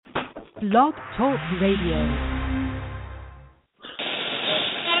Blog Talk Radio.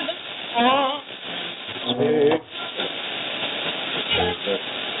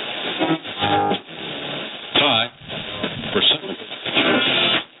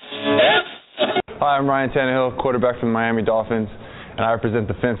 Hi, I'm Ryan Tannehill, quarterback for the Miami Dolphins, and I represent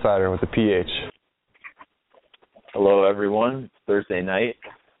the Phinsider with the PH. Hello, everyone. It's Thursday night.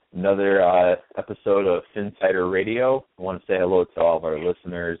 Another episode of Phinsider Radio. I want to say hello to all of our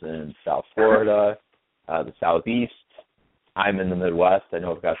listeners in South Florida, the Southeast. I'm in the Midwest. I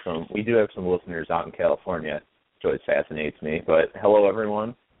know we do have some listeners out in California, which always fascinates me. But hello,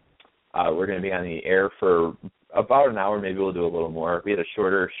 everyone. We're going to be on the air for about an hour. Maybe we'll do a little more. We had a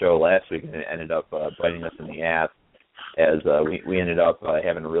shorter show last week, and it ended up biting us in the ass as we ended up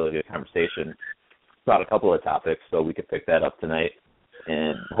having a really good conversation about a couple of topics, so we could pick that up tonight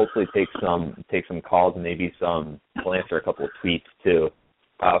and hopefully take some calls and maybe we'll answer a couple of tweets too.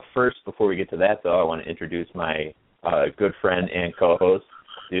 First, before we get to that, though, I want to introduce my good friend and co-host,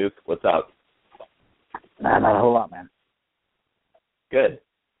 Duke. What's up? Not a whole lot, man. Good.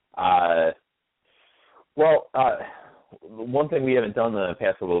 One thing we haven't done the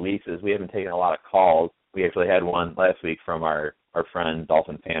past couple of weeks is we haven't taken a lot of calls. We actually had one last week from our friend,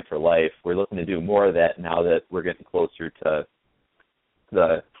 Dolphin Fan for Life. We're looking to do more of that now that we're getting closer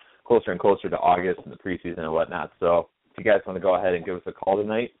and closer to August and the preseason and whatnot. So if you guys want to go ahead and give us a call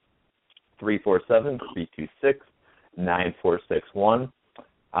tonight, 347-326-9461.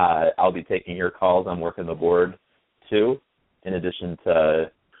 I'll be taking your calls. I'm working the board too, in addition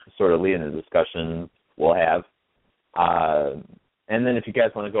to sort of leading the discussion we'll have. And then if you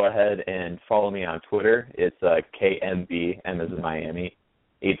guys want to go ahead and follow me on Twitter, it's KMB, M as in Miami,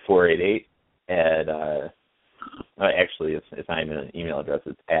 8488 at actually it's not even an email address,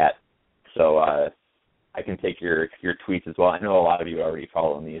 it's at. So I can take your tweets as well. I know a lot of you already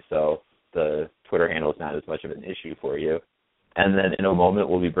follow me, so the Twitter handle is not as much of an issue for you. And then in a moment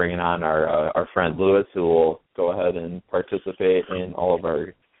we'll be bringing on our friend Lewis, who will go ahead and participate in all of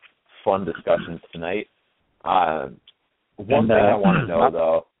our fun discussions tonight. One thing I want to know,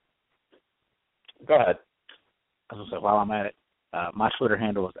 though. Go ahead. I was going to say, while I'm at it, my Twitter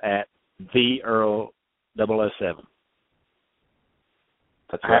handle is at TheEarl007.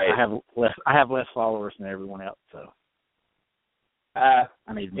 That's right. I have less followers than everyone else, so. I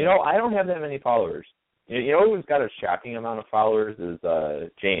don't have that many followers. You know who's got a shocking amount of followers is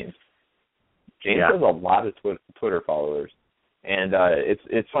James. James has a lot of Twitter followers, and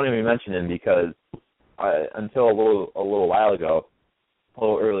it's funny we mention him because until a little while ago, a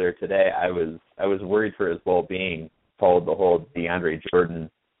little earlier today, I was worried for his well-being. Followed the whole DeAndre Jordan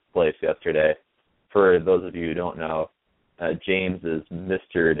place yesterday. For those of you who don't know, James is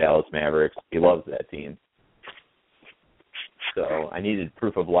Mr. Dallas Mavericks. He loves that team. So I needed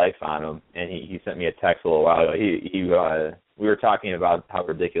proof of life on him, and he sent me a text a little while ago. We were talking about how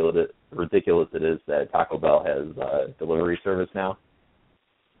ridiculous it is that Taco Bell has delivery service now.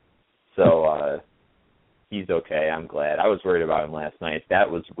 So he's okay. I'm glad. I was worried about him last night. That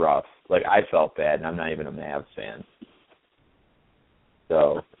was rough. Like, I felt bad, and I'm not even a Mavs fan.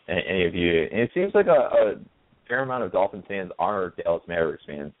 So any of you, and it seems like a fair amount of Dolphins fans are Dallas Mavericks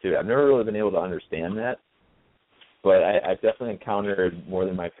fans too. I've never really been able to understand that. But I've definitely encountered more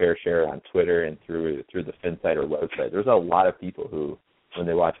than my fair share on Twitter and through the Phinsider website. There's a lot of people who, when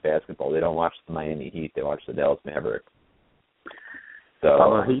they watch basketball, they don't watch the Miami Heat, they watch the Dallas Mavericks.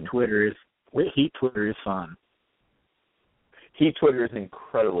 So Heat Twitter is fun. Heat Twitter is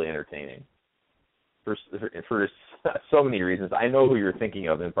incredibly entertaining for so many reasons. I know who you're thinking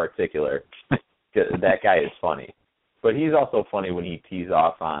of in particular. That guy is funny, but he's also funny when he tees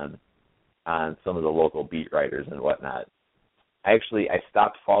off on some of the local beat writers and whatnot. I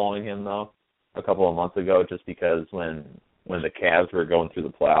stopped following him, though, a couple of months ago just because when the Cavs were going through the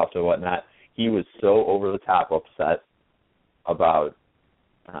playoffs and whatnot, he was so over the top upset about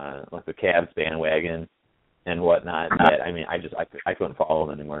like the Cavs bandwagon and whatnot that I couldn't follow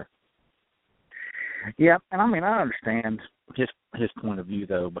him anymore. Yeah, and I understand his point of view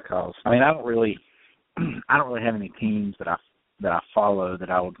though, because I don't really have any teams that I follow that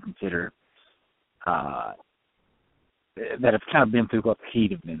I would consider that have kind of been through what the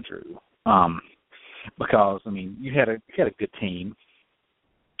Heat have been through. Because you had a good team,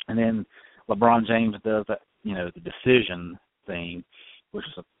 and then LeBron James does that, the decision thing, which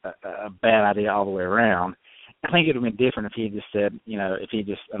is a bad idea all the way around. I think it would have been different if he had just said, if he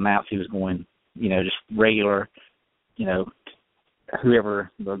just announced he was going, just regular,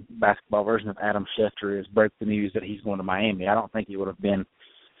 whoever the basketball version of Adam Schefter is, broke the news that he's going to Miami. I don't think he would have been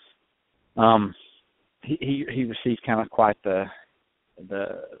he received kind of quite the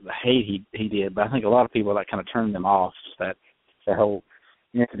hate he did, but I think a lot of people that kind of turned them off, that whole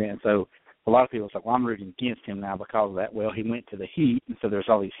incident. So a lot of people it's like, well, I'm rooting against him now because of that. Well, he went to the Heat, and so there's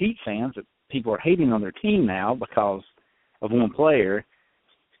all these Heat fans that people are hating on their team now because of one player.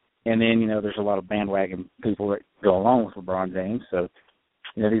 And then, there's a lot of bandwagon people that go along with LeBron James. So,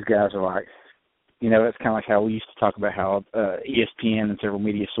 these guys are like, it's kind of like how we used to talk about how ESPN and several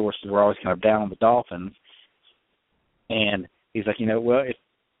media sources were always kind of down on the Dolphins. And he's like, well,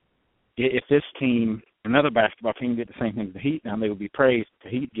 if this team, another basketball team, did the same thing to the Heat, now they would be praised.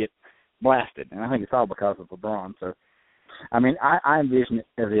 The Heat get blasted. And I think it's all because of LeBron. So, I mean, I envision it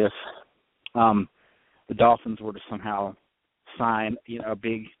as if the Dolphins were to somehow sign, a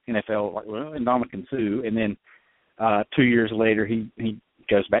big NFL, like, well, Ndamukong Suh, and then 2 years later he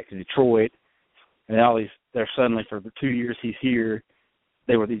goes back to Detroit, and then they're suddenly for the 2 years he's here,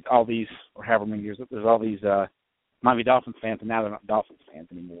 they were all these, or however many years, there's all these Miami Dolphins fans, and now they're not Dolphins fans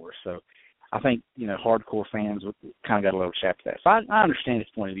anymore. So I think, hardcore fans would kind of got a little chapped at that. So I understand his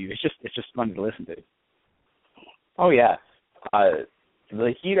point of view. It's just funny to listen to. Oh, yeah.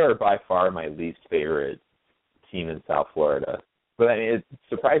 The Heat are by far my least favorite team in South Florida. But I mean, it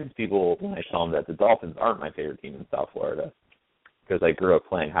surprises people when I tell them that the Dolphins aren't my favorite team in South Florida, because I grew up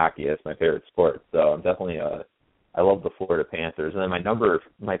playing hockey. It's my favorite sport. So I'm definitely I love the Florida Panthers. And then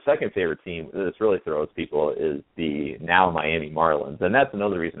my second favorite team, this really throws people, is the now Miami Marlins. And that's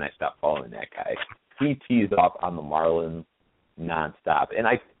another reason I stopped following that guy. He teased off on the Marlins nonstop. And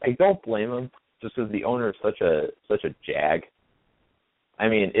I don't blame him, just because the owner is such a jag. I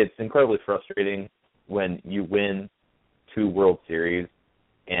mean, it's incredibly frustrating when you win 2 World Series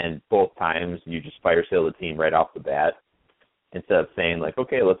and both times you just fire sale the team right off the bat, instead of saying, like,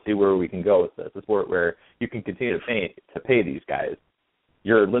 okay, let's see where we can go with this. A sport where you can continue to pay these guys.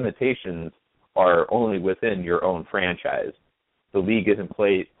 Your limitations are only within your own franchise. The league isn't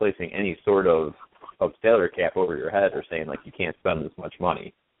placing any sort of salary cap over your head or saying, like, you can't spend this much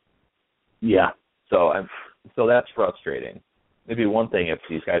money. Yeah. So that's frustrating. It'd be one thing if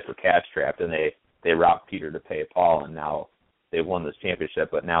these guys were cash trapped and they robbed Peter to pay Paul, and now they've won this championship,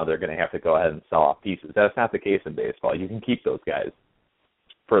 but now they're going to have to go ahead and sell off pieces. That's not the case in baseball. You can keep those guys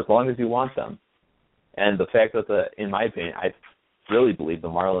for as long as you want them. And the fact that, in my opinion, I really believe the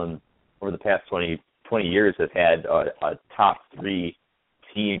Marlins over the past 20 years have had a top 3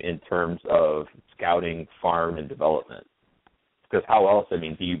 team in terms of scouting, farm, and development. Because how else,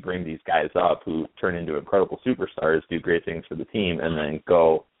 do you bring these guys up who turn into incredible superstars, do great things for the team, and then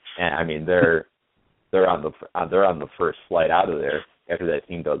go, and they're on the first flight out of there after that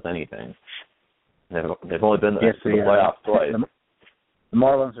team does anything. They've only been to the playoffs twice. The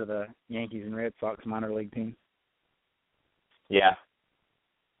Marlins are the Yankees and Red Sox minor league team. Yeah,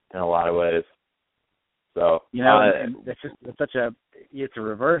 in a lot of ways. So and it's a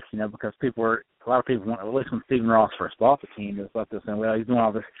reverse, because a lot of people want to listen to Stephen Ross first bought the team. It's like this, and well, he's doing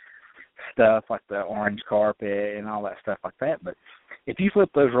all this stuff like the orange carpet and all that stuff like that. But if you flip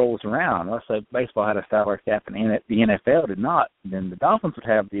those roles around, let's say baseball had a salary cap and the NFL did not, then the Dolphins would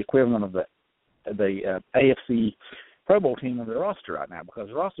have the equivalent of the AFC Pro Bowl team on their roster right now, because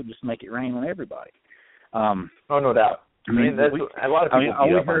the roster would just make it rain on everybody. No doubt. A lot of people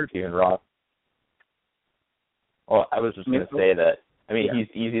beat up on Stephen Ross. Well, I was just going to say that, he's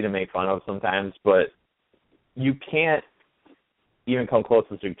easy to make fun of sometimes, but you can't even come close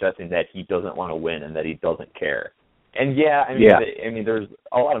to suggesting that he doesn't want to win and that he doesn't care. And there's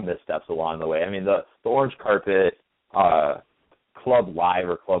a lot of missteps along the way. The orange carpet, Club Live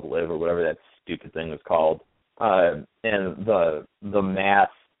or Club Live or whatever that stupid thing was called, and the mass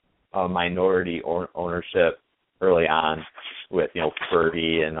minority ownership early on with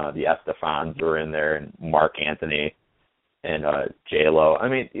Fergie and the Estefans were in there, and Mark Anthony and J-Lo.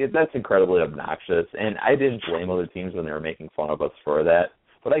 That's incredibly obnoxious, and I didn't blame other teams when they were making fun of us for that.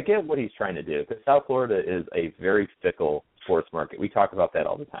 But I get what he's trying to do, because South Florida is a very fickle sports market. We talk about that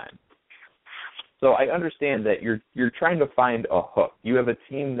all the time. So I understand that you're trying to find a hook. You have a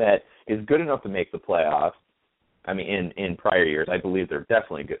team that is good enough to make the playoffs. In prior years, I believe they're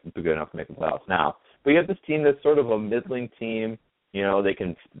definitely good enough to make the playoffs now. But you have this team that's sort of a middling team.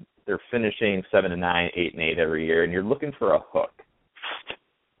 They're finishing 7-9, 8-8 every year, and you're looking for a hook,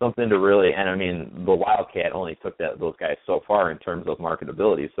 something to really. And the Wildcat only took those guys so far in terms of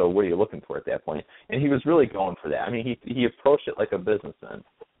marketability. So what are you looking for at that point? And he was really going for that. He approached it like a businessman,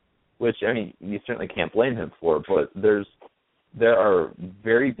 which you certainly can't blame him for. But there are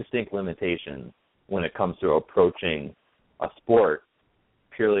very distinct limitations when it comes to approaching a sport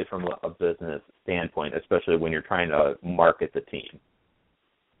purely from a business standpoint, especially when you're trying to market the team.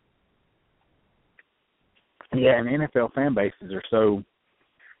 Yeah, and NFL fan bases are so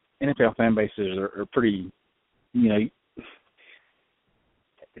NFL fan bases are pretty, you know,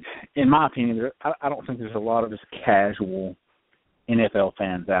 in my opinion, I don't think there's a lot of just casual NFL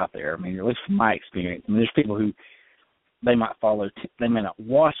fans out there. I mean, at least from my experience. I mean, there's people who they might follow, they may not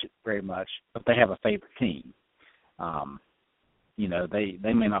watch it very much, but they have a favorite team. You know, they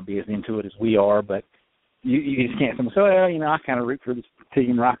may not be as into it as we are, but you just can't say, well, you know, I kind of root for this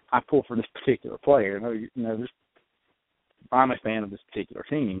team, or I pull for this particular player. You know, I'm a fan of this particular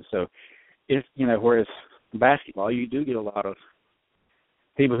team. So, if you know, whereas basketball, you do get a lot of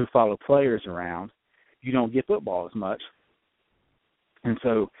people who follow players around. You don't get football as much, and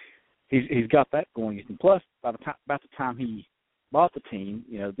so he's got that going. And plus, about the time he bought the team,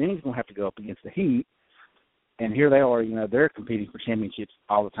 you know, then he's going to have to go up against the Heat, and here they are. You know, they're competing for championships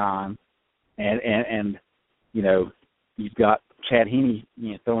all the time, and you know, you've got Chad Henne,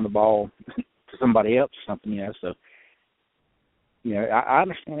 you know, throwing the ball to somebody else or something. You know, so you know, I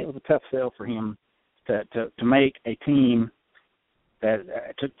understand it was a tough sell for him to make a team that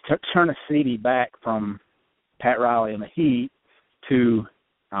to turn a city back from Pat Riley and the Heat to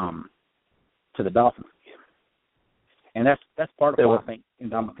the Dolphins, and that's part of why I think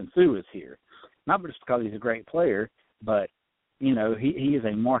Ndamukong Suh is here, not just because he's a great player, but you know he is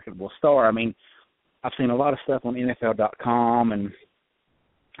a marketable star. I mean, I've seen a lot of stuff on NFL.com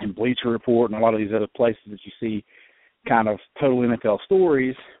and Bleacher Report and a lot of these other places that you see kind of total NFL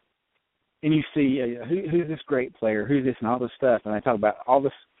stories, and you see who's this great player, who's this, and all this stuff, and they talk about all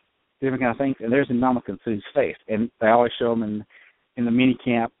this different kind of things, and there's Ndamukong Suh's face, and they always show him in the mini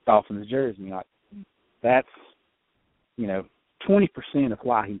camp Dolphins jersey. And you're like, that's, you know, 20% of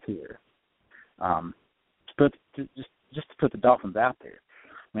why he's here. Just to put the Dolphins out there.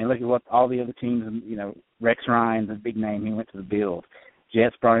 I mean, look at what all the other teams, you know, Rex Ryan's a big name. He went to the Bills.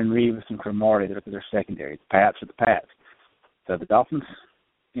 Jets, Brian Reeves and Cromartie, they're their secondary. The Pats are the Pats. So the Dolphins,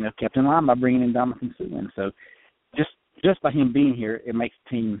 you know, kept in line by bringing in Ndamukong Suh. And so just by him being here, it makes the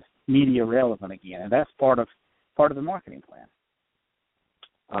team media relevant again. And that's part of the marketing plan.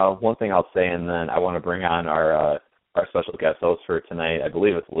 One thing I'll say, and then I want to bring on our special guest host for tonight. I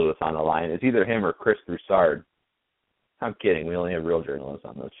believe it's Lewis on the line. It's either him or Chris Broussard. I'm kidding. We only have real journalists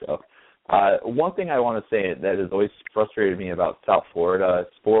on this show. One thing I want to say that has always frustrated me about South Florida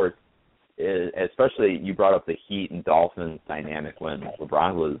sports is, especially you brought up the Heat and Dolphins dynamic when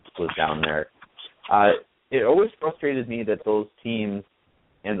LeBron was down there. It always frustrated me that those teams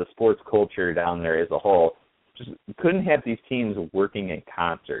and the sports culture down there as a whole just couldn't have these teams working in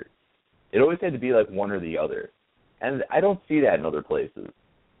concert. It always had to be like one or the other. And I don't see that in other places.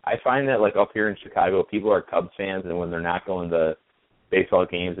 I find that like up here in Chicago, people are Cubs fans, and when they're not going to baseball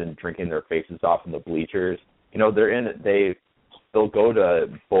games and drinking their faces off in the bleachers, you know, they'll go to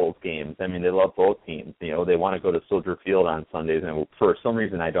both games. I mean, they love both teams. You know, they want to go to Soldier Field on Sundays, and for some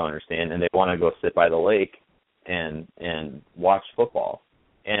reason I don't understand, and they want to go sit by the lake and watch football.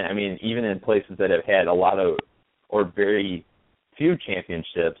 And I mean, even in places that have had a lot of or very few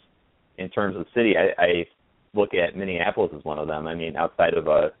championships in terms of city, I look at Minneapolis as one of them. I mean, outside of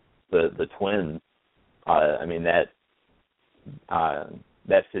the Twins, I mean that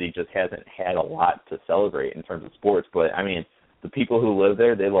city just hasn't had a lot to celebrate in terms of sports. But I mean, the people who live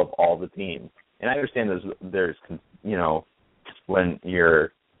there, they love all the teams. And I understand there's you know, when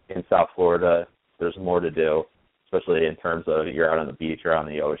you're in South Florida, there's more to do, especially in terms of you're out on the beach, you're out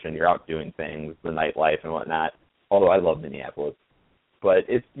on the ocean, you're out doing things, the nightlife and whatnot. Although I love Minneapolis. But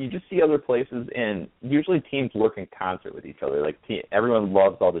you just see other places, and usually teams work in concert with each other. Like everyone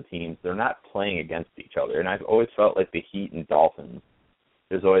loves all the teams. They're not playing against each other. And I've always felt like the Heat and Dolphins,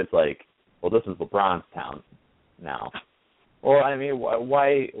 there's always like, well, this is LeBron's town now. Well, I mean,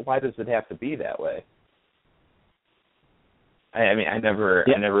 why does it have to be that way? I mean, I never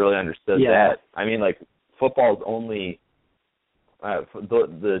really understood that. I mean, like football's only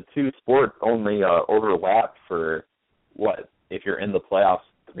the two sports only overlap for what? If you're in the playoffs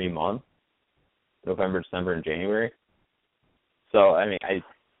 3 months, November, December, and January. So, I mean,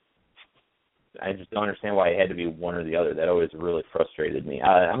 I just don't understand why it had to be one or the other. That always really frustrated me.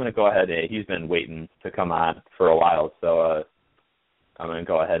 I'm going to go ahead. He's been waiting to come on for a while, so I'm going to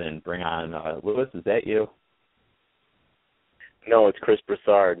go ahead and bring on Lewis. Is that you? No, it's Chris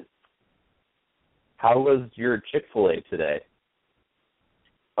Broussard. How was your Chick-fil-A today?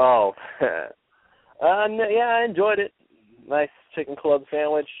 Oh, yeah, I enjoyed it. Nice chicken club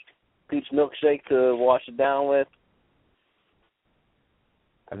sandwich, peach milkshake to wash it down with.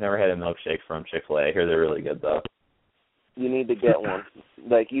 I've never had a milkshake from Chick-fil-A. I hear they're really good, though. You need to get one.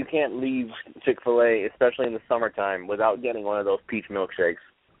 Like, you can't leave Chick-fil-A, especially in the summertime, without getting one of those peach milkshakes.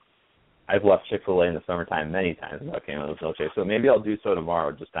 I've left Chick-fil-A in the summertime many times without getting one of those milkshakes. So maybe I'll do so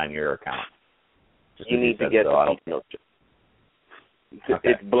tomorrow just on your account. You need to get the milkshake. Okay.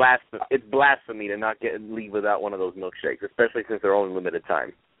 It's blasphemy to not leave without one of those milkshakes, especially since they're only limited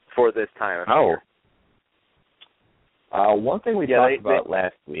time for this time of year. One thing we talked about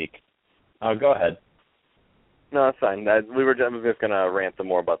last week. Go ahead. No, it's fine. I was just going to rant some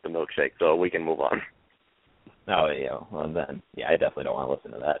more about the milkshake, so we can move on. Oh, yeah. Well, then, I definitely don't want to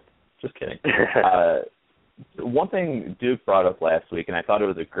listen to that. Just kidding. One thing Duke brought up last week, and I thought it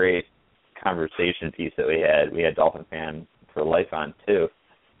was a great conversation piece that we had Dolphin fan for life on too,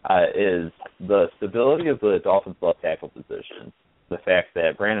 is the stability of the Dolphins left tackle position. The fact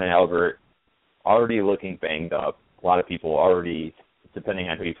that Brandon Albert already looking banged up. A lot of people already, depending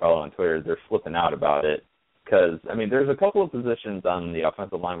on who you follow on Twitter, they're flipping out about it. Because, I mean, there's a couple of positions on the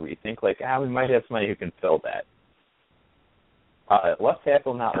offensive line where you think, like, we might have somebody who can fill that. Left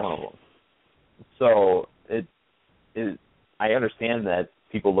tackle, not one of them. So I understand that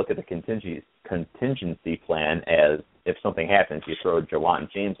people look at the contingency plan as if something happens, you throw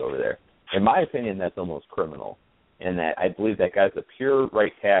Jawan James over there. In my opinion, that's almost criminal. And that I believe that guy's a pure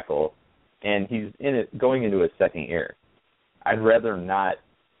right tackle, and he's going into his second year. I'd rather not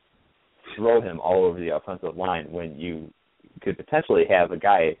throw him all over the offensive line when you could potentially have a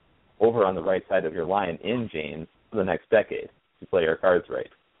guy over on the right side of your line in James for the next decade to play our cards right.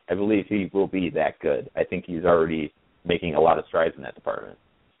 I believe he will be that good. I think he's already making a lot of strides in that department.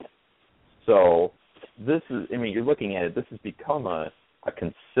 So this is, I mean, you're looking at it, this has become a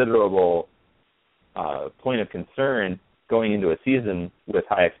considerable point of concern going into a season with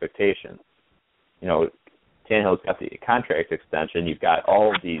high expectations. You know, Tannehill's got the contract extension. You've got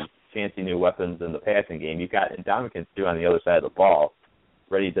all of these fancy new weapons in the passing game. You've got Ndamukong Suh on the other side of the ball,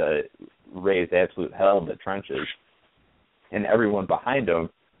 ready to raise absolute hell in the trenches, and everyone behind him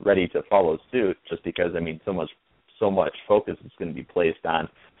ready to follow suit. Just because, I mean, so much focus is going to be placed on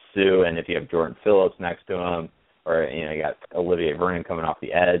Suh, and if you have Jordan Phillips next to him, or you got Olivier Vernon coming off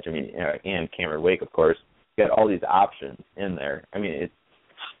the edge. I mean, and Cameron Wake, of course. You got all these options in there. I mean,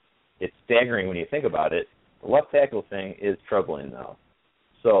 it's staggering when you think about it. The left tackle thing is troubling, though.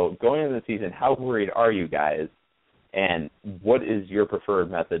 So going into the season, how worried are you guys, and what is your preferred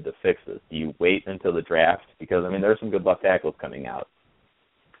method to fix this? Do you wait until the draft? Because, I mean, there are some good left tackles coming out.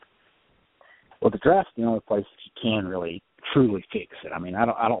 Well, the draft's the only place that you can really truly fix it. I mean, I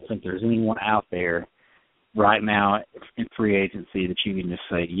don't think there's anyone out there right now in free agency that you can just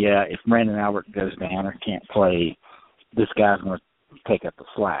say, yeah, if Brandon Albert goes down or can't play, this guy's going to take up the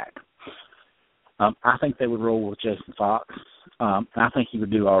slack. I think they would roll with Jason Fox. I think he would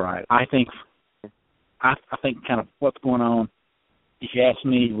do all right. I think kind of what's going on, if you ask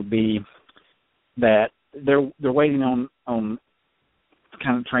me, would be that they're waiting on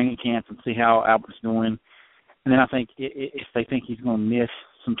kind of training camp and see how Albert's doing. And then I think if they think he's going to miss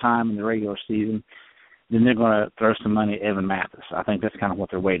some time in the regular season, then they're going to throw some money at Evan Mathis. I think that's kind of what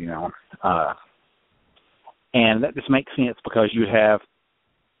they're waiting on. And that just makes sense because you have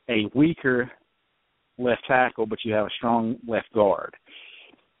a weaker left tackle, but you have a strong left guard.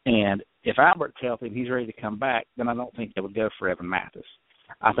 And if Albert's healthy and he's ready to come back, then I don't think they would go for Evan Mathis.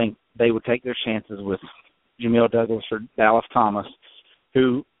 I think they would take their chances with Jamil Douglas or Dallas Thomas,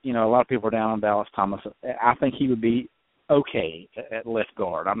 who, you know, a lot of people are down on Dallas Thomas. I think he would be okay at left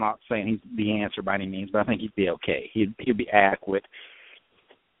guard. I'm not saying he's the answer by any means, but I think he'd be okay. He'd be adequate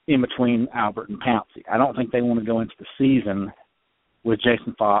in between Albert and Pouncey. I don't think they want to go into the season with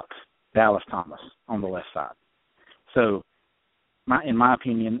Jason Fox, Dallas Thomas on the left side. So, in my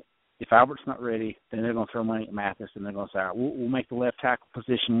opinion, if Albert's not ready, then they're going to throw money at Mathis, and they're going to say, all right, we'll make the left tackle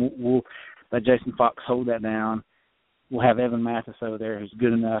position. We'll let Jason Fox hold that down. We'll have Evan Mathis over there who's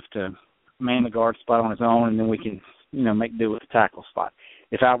good enough to man the guard spot on his own, and then we can, you know, make do with the tackle spot.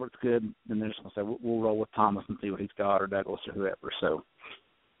 If Albert's good, then they're just going to say, we'll roll with Thomas and see what he's got, or Douglas or whoever. So,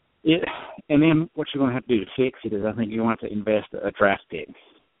 and then what you're going to have to do to fix it is I think you're going to have to invest a draft pick.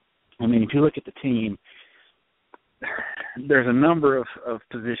 I mean, if you look at the team, there's a number of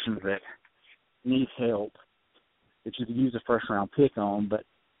positions that need help that you could use a first-round pick on, but,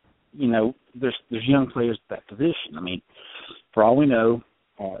 you know, there's young players at that position. I mean, for all we know,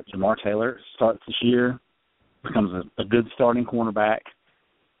 Jamar Taylor starts this year, becomes a good starting cornerback.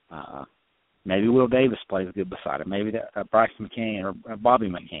 Maybe Will Davis plays good beside him. Maybe that Bryce McCain or Bobby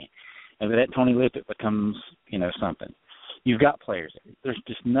McCain. Maybe that Tony Lippett becomes, you know, something. You've got players. There's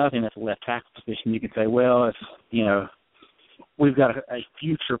just nothing at the left tackle position you can say, well, if, you know, we've got a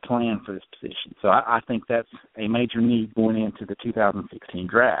future plan for this position. So I think that's a major need going into the 2016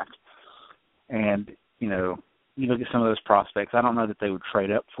 draft. And, you know, you look at some of those prospects, I don't know that they would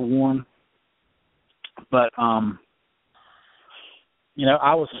trade up for one, But, I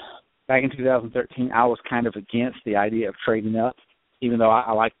was, back in 2013, I was kind of against the idea of trading up, even though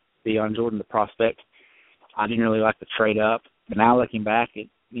I liked DeAndre Jordan, the prospect. I didn't really like the trade up. But now looking back, it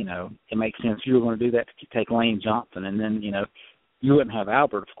makes sense. You were going to do that to take Lane Johnson, and then, you wouldn't have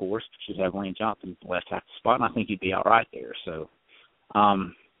Albert, of course, but you'd have Lane Johnson at the left tackle spot, and I think you'd be all right there. So, I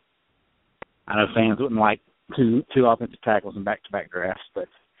know fans wouldn't like two offensive tackles in back-to-back drafts, but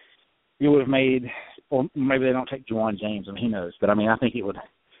it would have made, or maybe they don't take Juwan James, who knows. But, I think it would.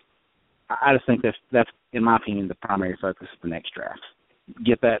 I just think that's, in my opinion, the primary focus of the next draft.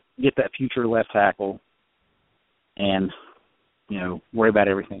 Get that future left tackle, and worry about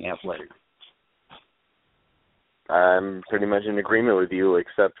everything else later. I'm pretty much in agreement with you,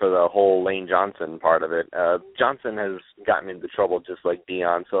 except for the whole Lane Johnson part of it. Johnson has gotten into trouble just like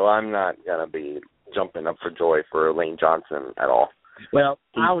Deion, so I'm not gonna be jumping up for joy for Lane Johnson at all. Well,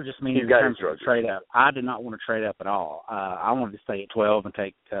 I would just mean in terms of trade up. I did not want to trade up at all. I wanted to stay at 12 and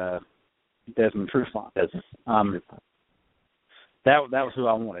take Desmond Trufant. That was who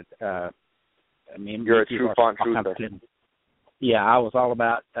I wanted. You're a Trufant truther. Yeah, I was all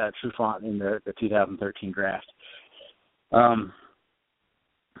about Trufant in the 2013 draft. So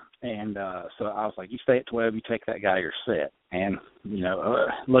I was like, you stay at 12, you take that guy, you're set. And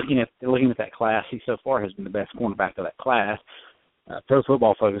looking at that class, he so far has been the best cornerback of that class. Pro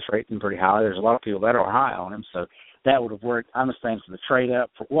Football Focus rates him pretty high. There's a lot of people that are high on him, so that would have worked. I'm just saying for the trade up,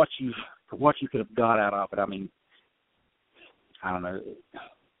 for what you could have got out of it. I don't know.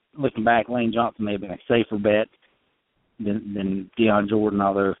 Looking back, Lane Johnson may have been a safer bet than DeAndre Jordan,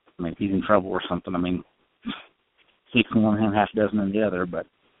 although if he's in trouble or something. 6 in one hand, half a dozen in the other. But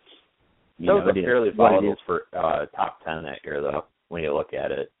that was a fairly volatile for top 10 that year, though, when you look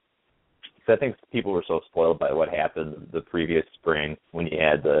at it. Because I think people were so spoiled by what happened the previous spring when you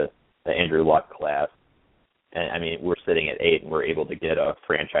had the Andrew Luck class. And, we're sitting at 8 and we're able to get a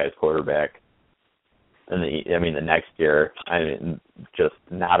franchise quarterback. And, the next year, just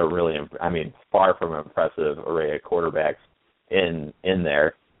not a really, far from an impressive array of quarterbacks in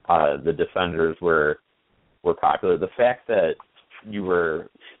there. The defenders were popular. The fact that you were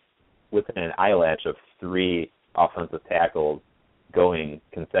within an eyelash of 3 offensive tackles going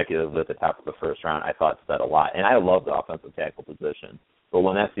consecutively at the top of the first round, I thought said a lot. And I love the offensive tackle position. But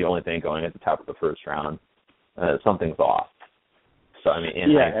when that's the only thing going at the top of the first round, something's off. So,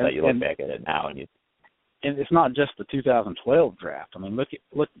 in hindsight, you look back at it now and it's not just the 2012 draft.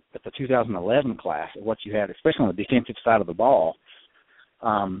 Look at the 2011 class, at what you had, especially on the defensive side of the ball,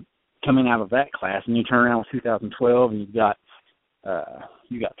 coming out of that class, and you turn around with 2012, and you've got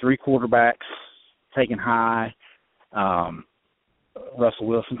 3 quarterbacks taken high. Russell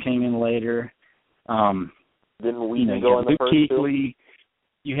Wilson came in later. Didn't we go in the first Kuechly,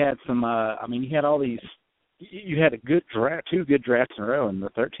 you had some. You had all these. You had a good draft, 2 good drafts in a row, and the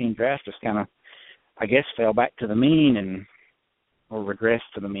 13 draft just kind of, I guess, fell back to the mean or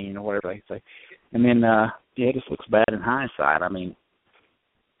regressed to the mean or whatever they say. And then, it just looks bad in hindsight. I don't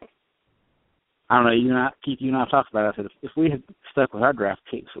know. Keith, you and I talked about it. I said if we had stuck with our draft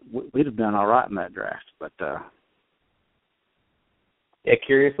picks, we'd have done all right in that draft. But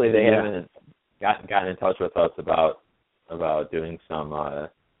curiously, they haven't gotten in touch with us about doing some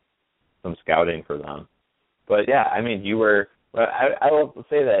scouting for them. But yeah, you were. I will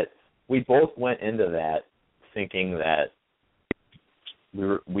say that we both went into that thinking that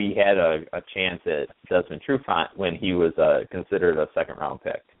we had a chance at Desmond Trufant when he was considered a second-round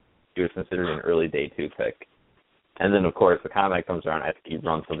pick. He was considered an early day 2 pick. And then, of course, the combine comes around. I think he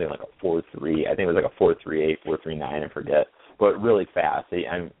runs something like a 4.3. I think it was like a 4.38, 4.39, I forget. But really fast.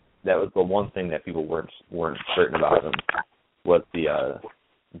 That was the one thing that people weren't certain about him, was the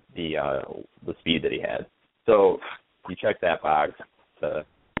speed that he had. So you check that box, to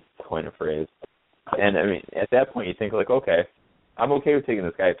coin a phrase. And, at that point you think, okay, I'm okay with taking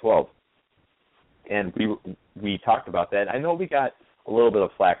this guy at 12. And we talked about that. I know we got a little bit of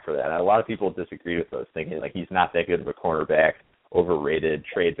flack for that. A lot of people disagree with us, thinking he's not that good of a cornerback, overrated,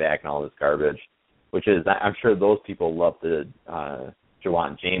 trade back, and all this garbage, which is, I'm sure those people loved the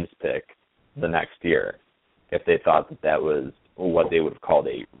Juwan James pick the next year if they thought that was what they would have called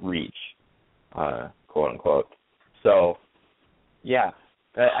a reach, quote unquote. So, yeah,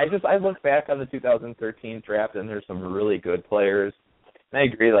 I look back on the 2013 draft and there's some really good players. And I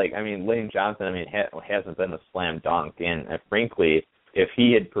agree. Lane Johnson, hasn't been a slam dunk, and frankly, if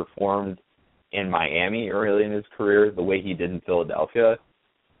he had performed in Miami early in his career the way he did in Philadelphia,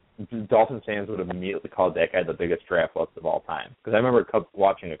 Dolphins fans would have immediately called that guy the biggest draft bust of all time. Because I remember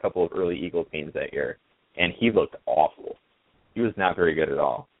watching a couple of early Eagles games that year, and he looked awful. He was not very good at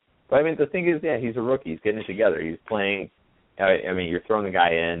all. But I mean, the thing is, yeah, he's a rookie. He's getting it together. He's playing. I mean, you're throwing the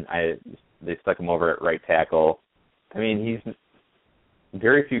guy in. They stuck him over at right tackle. I mean, he's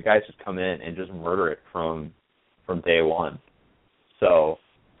very few guys just come in and just murder it from day one. So.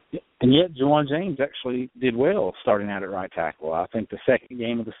 And yet, Juwan James actually did well starting out at right tackle. I think the second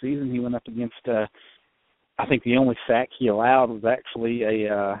game of the season he went up against. I think the only sack he allowed was actually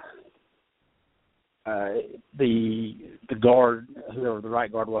the guard, whoever the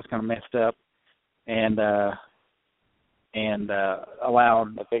right guard was, kind of messed up, and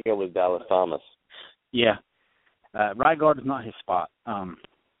allowed. I think it was Dallas Thomas. Yeah, right guard is not his spot.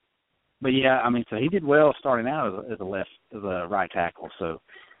 But yeah, I mean, so he did well starting out as a right tackle. So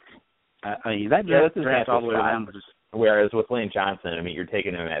I mean, that draft all the way around. Whereas with Lane Johnson, I mean, you're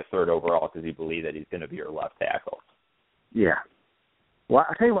taking him at third overall because you believe that he's going to be your left tackle. Yeah. Well,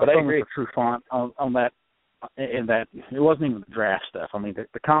 I tell you what, I agree. True font on that, in that it wasn't even the draft stuff. I mean,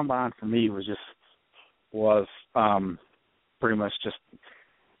 the combine for me was pretty much just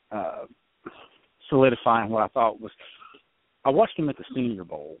solidifying what I thought was. I watched him at the Senior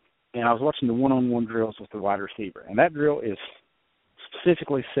Bowl, and I was watching the one-on-one drills with the wide receiver, and that drill is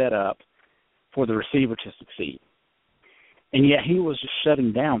specifically set up for the receiver to succeed. And yet he was just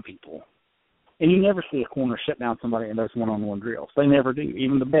shutting down people. And you never see a corner shut down somebody in those one-on-one drills. They never do.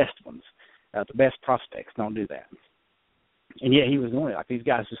 Even the best ones, the best prospects don't do that. And yet he was doing it. Like, these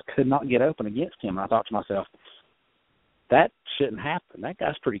guys just could not get open against him. And I thought to myself, that shouldn't happen. That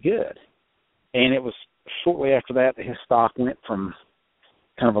guy's pretty good. And it was shortly after that his stock went from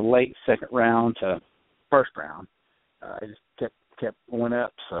kind of a late second round to first round. It just kept going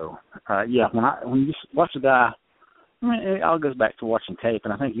up. So, yeah, when you just watch a guy, I mean, it all goes back to watching tape,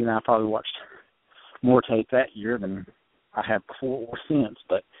 and I think you and I probably watched more tape that year than I have before or since.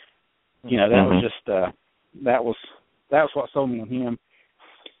 But you know, that was just that was what sold me on him.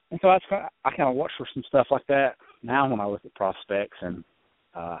 And so I kind of watch for some stuff like that now when I look at prospects, and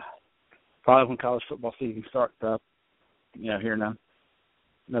probably when college football season starts up, you know, here in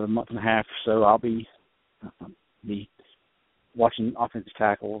another month and a half or so, I'll be watching offensive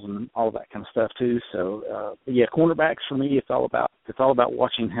tackles and all that kind of stuff too. So yeah, cornerbacks for me, it's all about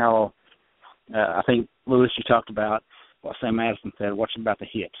watching how. I think Lewis, you talked about what Sam Madison said. Watching about the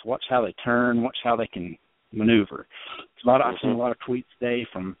hips. Watch how they turn. Watch how they can maneuver. I've seen a lot of tweets today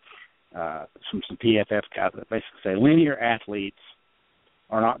from some PFF guys that basically say linear athletes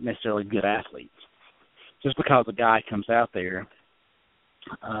are not necessarily good athletes. Just because a guy comes out there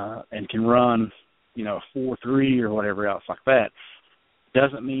and can run, you know, a 4.3 or whatever else like that,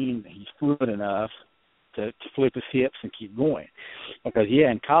 doesn't mean that he's fluid enough to flip his hips and keep going. Because,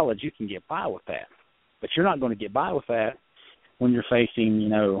 yeah, in college you can get by with that. But you're not going to get by with that when you're facing, you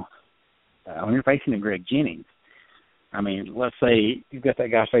know, a Greg Jennings. I mean, let's say you've got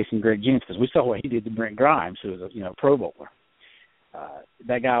that guy facing Greg Jennings, because we saw what he did to Brent Grimes, who was a Pro Bowler.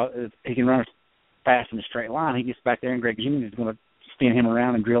 That guy, he can run fast in a straight line. He gets back there, and Greg Jennings is going to spin him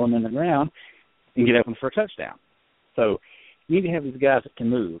around and drill him in the ground and get open for a touchdown. So you need to have these guys that can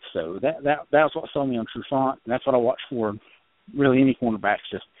move. So that's what sold me on Trufant, and that's what I watch for really any cornerbacks,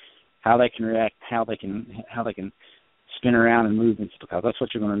 just how they can react, how they can spin around and move, because that's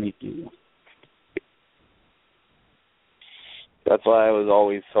what you're going to need to do. That's why I was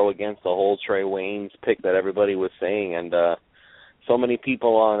always so against the whole Trey Waynes pick that everybody was saying, and so many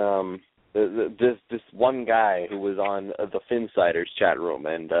people on this one guy who was on the Phinsiders chat room,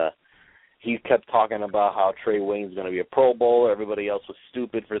 and he kept talking about how Trey Wayne's going to be a Pro Bowler. Everybody else was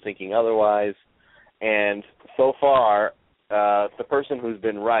stupid for thinking otherwise. And so far, the person who's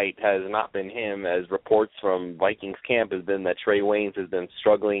been right has not been him, as reports from Vikings camp has been that Trey Waynes has been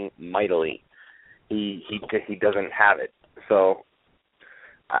struggling mightily. He doesn't have it. So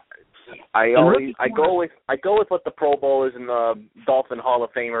I go with what the Pro Bowlers and the Dolphin Hall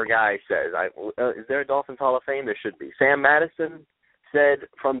of Famer guy says. Is there a Dolphins Hall of Fame? There should be. Sam Madison said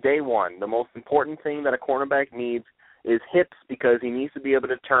from day one, the most important thing that a cornerback needs is hips, because he needs to be able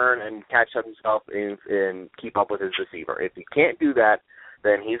to turn and catch up himself and keep up with his receiver. If he can't do that,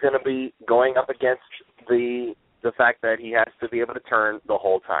 then he's going to be going up against the fact that he has to be able to turn the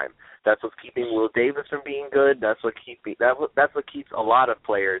whole time. That's what's keeping Will Davis from being good. That's what keeps a lot of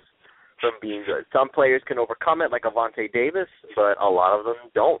players from being good. Some players can overcome it, like Avonte Davis, but a lot of them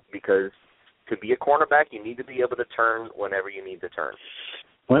don't, because to be a cornerback, you need to be able to turn whenever you need to turn.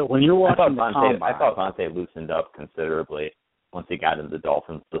 When you're watching I thought Avonte loosened up considerably once he got into the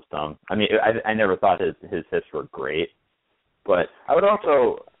Dolphins system. I mean, I never thought his hips were great, but I would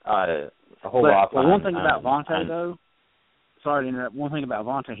also hold off on. One thing about Avonte, though, sorry to interrupt. One thing about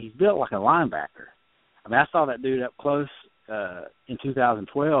Avonte, he's built like a linebacker. I mean, I saw that dude up close in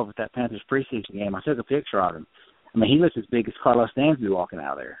 2012 at that Panthers preseason game. I took a picture of him. I mean, he looks as big as Carlos Dansby walking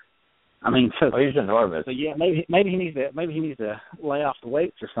out there. I mean, so he's enormous. So yeah, maybe he needs to lay off the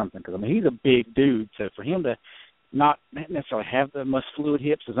weights or something, because I mean he's a big dude. So for him to not necessarily have the most fluid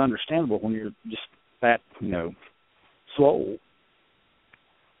hips is understandable when you're just that swole.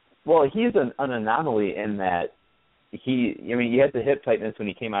 Well, he's an anomaly in that he had the hip tightness when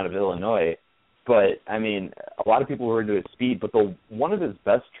he came out of Illinois, but I mean a lot of people were into his speed. But one of his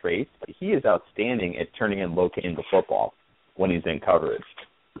best traits, he is outstanding at turning and locating the football when he's in coverage.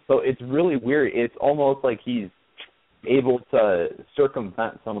 So it's really weird. It's almost like he's able to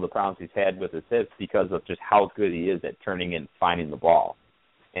circumvent some of the problems he's had with his hips because of just how good he is at turning and finding the ball.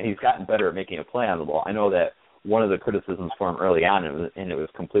 And he's gotten better at making a play on the ball. I know that one of the criticisms for him early on, and it was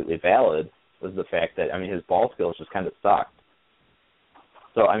completely valid, was the fact that, I mean, his ball skills just kind of sucked.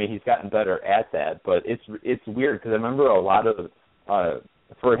 So, I mean, he's gotten better at that. But it's weird because I remember a lot of,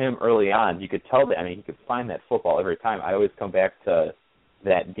 for him early on, you could tell that, I mean, he could find that football every time. I always come back to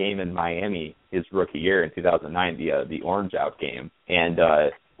that game in Miami his rookie year in 2009, the Orange Out game, and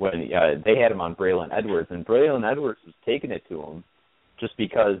when they had him on Braylon Edwards, and Braylon Edwards was taking it to him just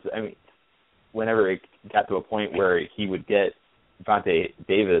because, I mean, whenever it got to a point where he would get Vontae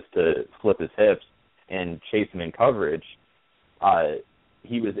Davis to flip his hips and chase him in coverage,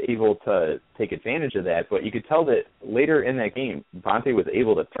 he was able to take advantage of that. But you could tell that later in that game, Vontae was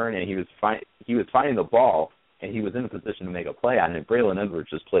able to turn and he was finding the ball, and he was in a position to make a play on it. Braylon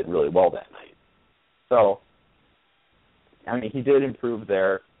Edwards just played really well that night. So, I mean, he did improve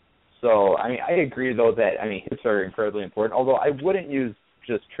there. So, I mean, I agree, though, that, I mean, hips are incredibly important, although I wouldn't use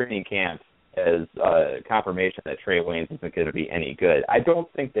just training camp as confirmation that Trey Waynes isn't going to be any good. I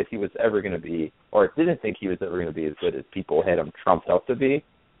don't think that he was ever going to be, or didn't think he was ever going to be as good as people had him trumped up to be,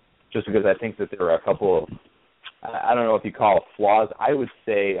 just because I think that there were a couple of, I don't know if you call it flaws, I would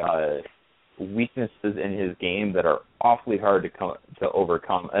say weaknesses in his game that are awfully hard to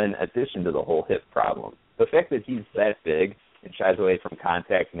overcome, in addition to the whole hip problem. The fact that he's that big and shies away from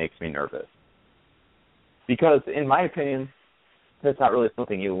contact makes me nervous. Because, in my opinion, that's not really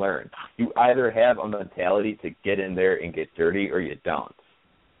something you learn. You either have a mentality to get in there and get dirty, or you don't.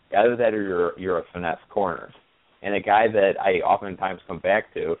 Either that or you're a finesse corner. And a guy that I oftentimes come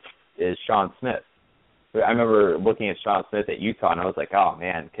back to is Sean Smith. I remember looking at Sean Smith at Utah, and I was like, oh,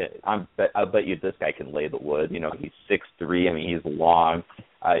 man, I'll bet you this guy can lay the wood. You know, he's 6'3". I mean, he's long.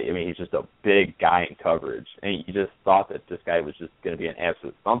 I mean, he's just a big guy in coverage. And you just thought that this guy was just going to be an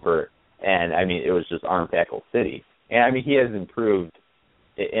absolute thumper. And, I mean, it was just arm tackle city. And, I mean, he has improved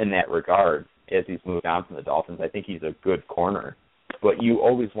in that regard as he's moved on from the Dolphins. I think he's a good corner. But you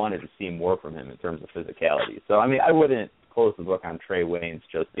always wanted to see more from him in terms of physicality. So, I mean, I wouldn't close the book on Trey Waynes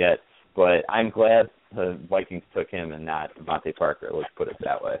just yet. But I'm glad the Vikings took him and not Devontae Parker, let's put it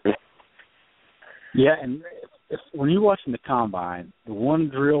that way. Yeah, and when you're watching the combine, the one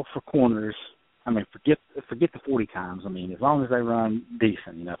drill for corners, I mean, forget the 40 times. I mean, as long as they run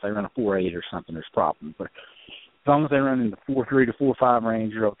decent, you know, if they run a 4.8 or something, there's problems. But as long as they run in the 4.3 to 4.5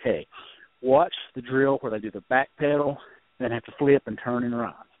 range, you're okay. Watch the drill where they do the back pedal, then have to flip and turn and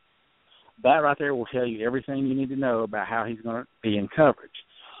run. That right there will tell you everything you need to know about how he's going to be in coverage.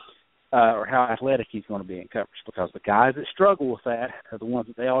 Or how athletic he's going to be in coverage, because the guys that struggle with that are the ones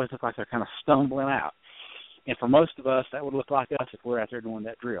that they always look like they're kind of stumbling out. And for most of us, that would look like us if we're out there doing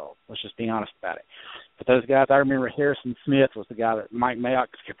that drill. Let's just be honest about it. But those guys, I remember Harrison Smith was the guy that Mike Mayock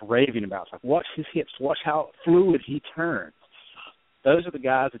kept raving about. It's like, watch his hips, watch how fluid he turns. Those are the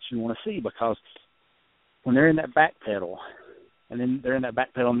guys that you want to see, because when they're in that back pedal, and then they're in that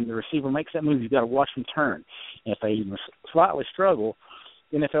back pedal and the receiver makes that move, you've got to watch them turn. And if they even slightly struggle,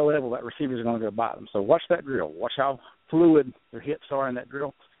 NFL level, that receiver's going to go by them. So watch that drill. Watch how fluid their hips are in that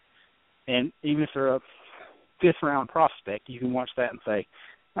drill. And even if they're a fifth-round prospect, you can watch that and say,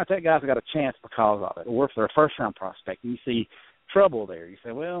 that guy's got a chance because of it. Or if they're a first-round prospect and you see trouble there, you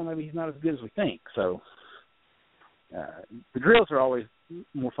say, well, maybe he's not as good as we think. So the drills are always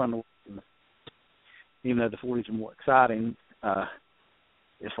more fun to watch, even though the 40s are more exciting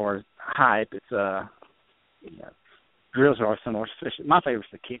as far as hype. It's drills are always similar. My favorite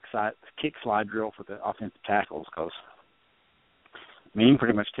is the kick slide drill for the offensive tackles, because I mean, you can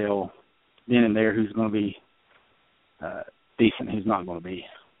pretty much tell then and there who's going to be decent and who's not going to be.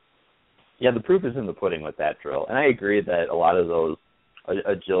 Yeah, the proof is in the pudding with that drill. And I agree that a lot of those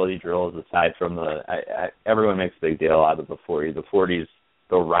agility drills, aside from everyone makes a big deal out of the 40. The 40's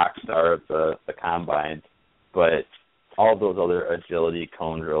the rock star of the combine, but all those other agility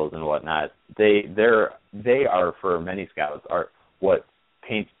cone drills and whatnot, they are, for many scouts, are what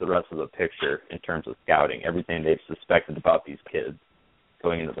paints the rest of the picture in terms of scouting, everything they've suspected about these kids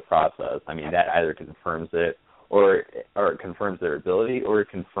going into the process. I mean, that either confirms it or it confirms their ability or it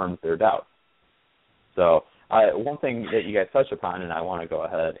confirms their doubts. So one thing that you guys touched upon, and I want to go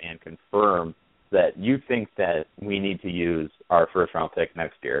ahead and confirm that you think that we need to use our first-round pick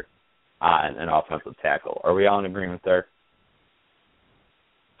next year on an offensive tackle. Are we all in agreement there?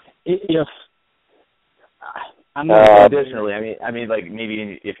 If additionally, I mean, like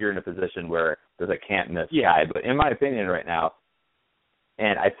maybe if you're in a position where there's a can't-miss guy, but in my opinion right now,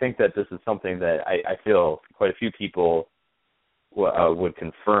 and I think that this is something that I feel quite a few people would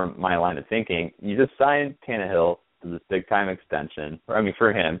confirm my line of thinking. You just signed Tannehill to this big-time extension,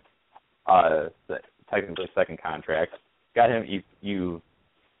 for him, technically second contract. Got him, you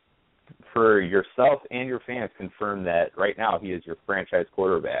for yourself and your fans, confirm that right now he is your franchise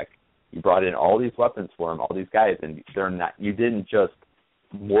quarterback. You brought in all these weapons for him, all these guys, and you didn't just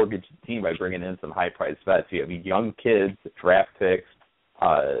mortgage the team by bringing in some high-priced vets. You have young kids, draft picks,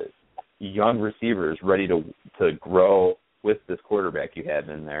 young receivers ready to grow with this quarterback you have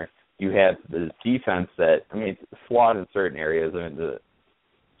in there. You have the defense that, it's flawed in certain areas.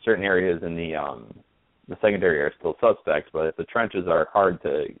 Certain areas in the secondary are still suspect, but the trenches are hard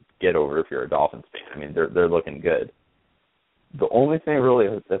to get over if you're a Dolphins fan. They're looking good. The only thing really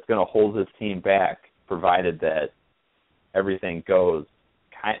that's going to hold this team back, provided that everything goes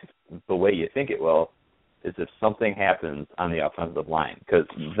kind of the way you think it will, is if something happens on the offensive line, because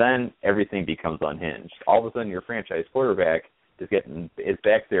then everything becomes unhinged. All of a sudden, your franchise quarterback is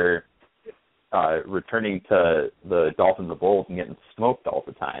back there returning to the Dolphins of old and getting smoked all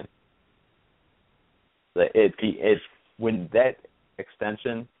the time. When that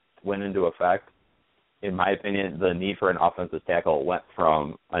extension went into effect, in my opinion, the need for an offensive tackle went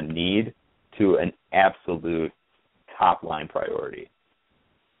from a need to an absolute top-line priority.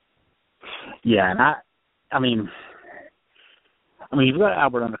 Yeah, and you've got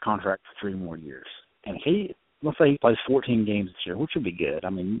Albert under contract for 3 more years. And let's say he plays 14 games this year, which would be good.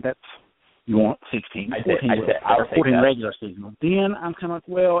 You want 16, 14 regular season. Then I'm kind of like,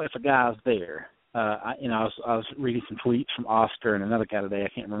 well, if a guy's there, I was reading some tweets from Oscar and another guy today, I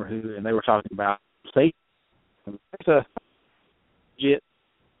can't remember who, and they were talking about safety. There's a legit,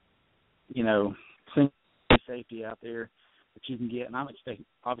 safety out there that you can get, and I'm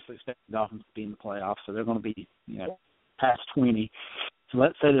obviously expecting the Dolphins to be in the playoffs, so they're going to be, past 20. So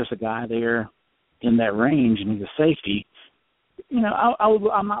let's say there's a guy there in that range and he's a safety.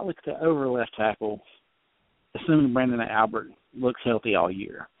 I might look to over left tackle, assuming Brandon Albert looks healthy all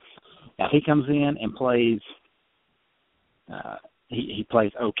year. Now, if he comes in and plays, he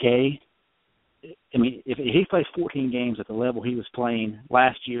plays okay. If he plays 14 games at the level he was playing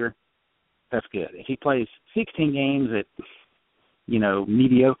last year, that's good. If he plays 16 games at,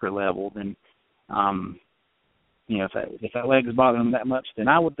 mediocre level, then, if that leg is bothering him that much, then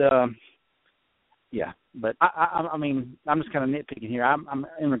I would, yeah. But I'm just kind of nitpicking here. I'm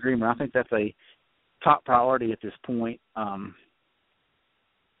in agreement. I think that's a top priority at this point. And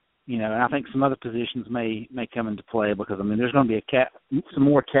I think some other positions may come into play because there's going to be some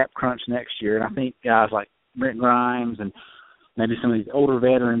more cap crunch next year, and I think guys like Brent Grimes and maybe some of these older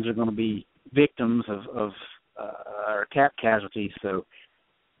veterans are going to be victims of cap casualties. So,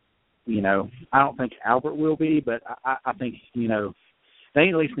 I don't think Albert will be, but I think they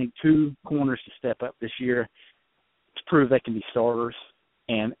at least need 2 corners to step up this year to prove they can be starters,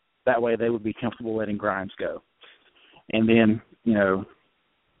 and that way they would be comfortable letting Grimes go. And then,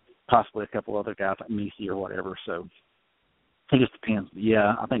 possibly a couple other guys like Messi or whatever. So it just depends.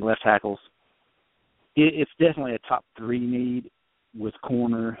 Yeah, I think left tackles, it's definitely a top 3 need with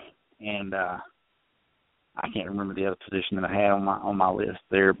corner, and I can't remember the other position that I had on my list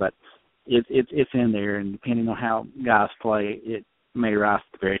there, but it's in there, and depending on how guys play, it may rise to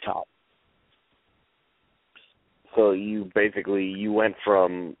the very top. So you went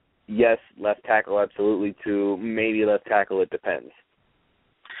from yes, left tackle absolutely to maybe left tackle, it depends.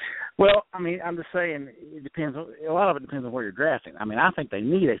 Well, I'm just saying it depends. A lot of it depends on where you're drafting. I think they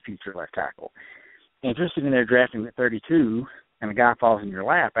need a future left tackle. And if you're sitting there drafting at 32 and a guy falls in your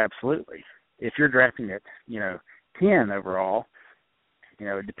lap, absolutely. If you're drafting at 10 overall,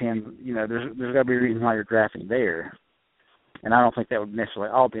 it depends. There's got to be a reason why you're drafting there. And I don't think that would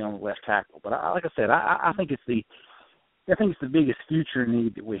necessarily all be on the left tackle. But like I said, I think it's the biggest future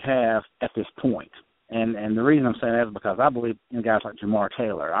need that we have at this point. And the reason I'm saying that is because I believe in guys like Jamar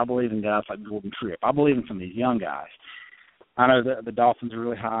Taylor. I believe in guys like Gordon Tripp. I believe in some of these young guys. I know that the Dolphins are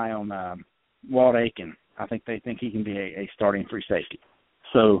really high on Walt Aiken. I think they think he can be a starting free safety.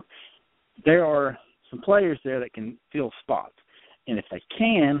 So there are some players there that can fill spots. And if they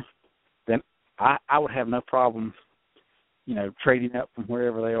can, then I would have no problem, trading up from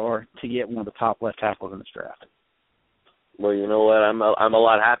wherever they are to get one of the top left tackles in this draft. Well, you know what? I'm a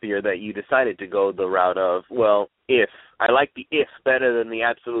lot happier that you decided to go the route of, well, if. I like the if better than the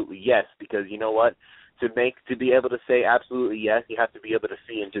absolutely yes, because you know what? To be able to say absolutely yes, you have to be able to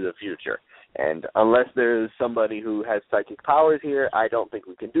see into the future. And unless there's somebody who has psychic powers here, I don't think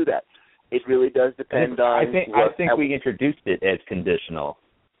we can do that. It really does depend on. I think we introduced it as conditional,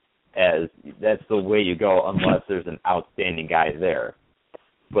 as that's the way you go unless there's an outstanding guy there.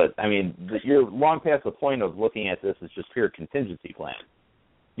 But I mean, you're long past the point of looking at this as just pure contingency plan.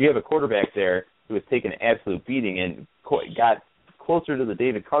 You have a quarterback there who has taken an absolute beating and got closer to the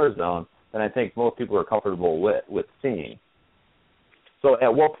David Carr zone than I think most people are comfortable with seeing. So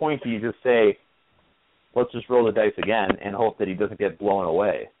at what point do you just say, let's just roll the dice again and hope that he doesn't get blown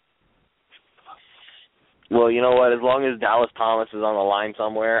away? Well, you know what? As long as Dallas Thomas is on the line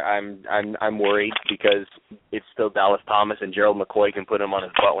somewhere, I'm worried because it's still Dallas Thomas and Gerald McCoy can put him on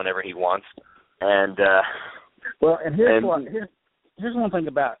his butt whenever he wants. And here's one thing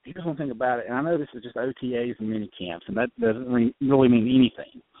about it, and I know this is just OTAs and mini camps, and that doesn't really mean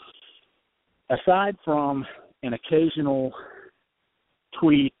anything. Aside from an occasional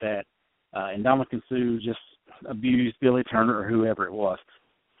tweet that Ndamukong Suh just abused Billy Turner or whoever it was,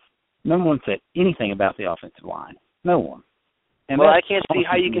 no one said anything about the offensive line. No one. And well, I can't see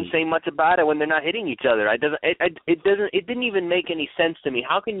how you can say much about it when they're not hitting each other. It didn't even make any sense to me.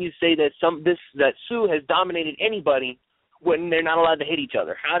 How can you say that that Suh has dominated anybody when they're not allowed to hit each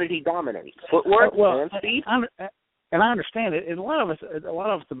other? How did he dominate? Footwork, speed. And I understand it. And a lot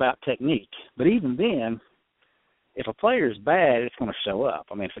of it's about technique. But even then, if a player is bad, it's going to show up.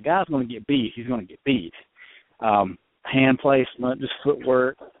 I mean, if a guy's going to get beat, he's going to get beat. Hand placement, just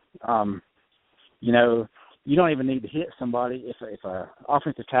footwork. You don't even need to hit somebody if a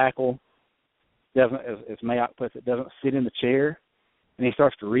offensive tackle doesn't, as Mayock puts it, doesn't sit in the chair and he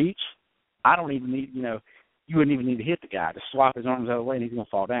starts to reach. I don't even need, you wouldn't even need to hit the guy. Just swap his arms out of the way and he's going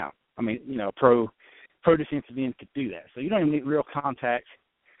to fall down. I mean, pro defensive end could do that. So you don't even need real contact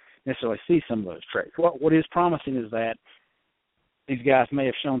necessarily see some of those traits. What is promising is that these guys may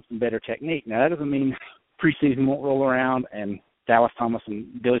have shown some better technique. Now, that doesn't mean preseason won't roll around and Dallas Thomas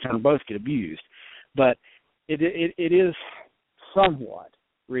and Billy Turner both get abused. But it is somewhat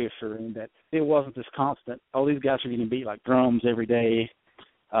reassuring that it wasn't this constant, these guys are getting beat like drums every day.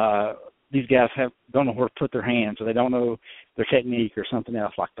 These guys don't know where to put their hands, or they don't know their technique or something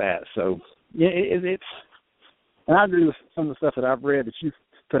else like that. So, yeah, it's – and I agree with some of the stuff that I've read that you've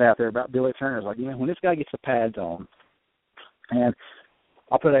put out there about Billy Turner. It's like, when this guy gets the pads on, and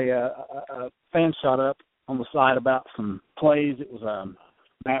I'll put a fan shot up on the side about some plays. It was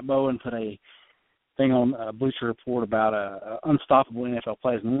Matt Bowen put a thing on Bleacher Report about unstoppable NFL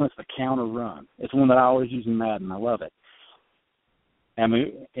plays, and one is the counter run. It's one that I always use in Madden. I love it. And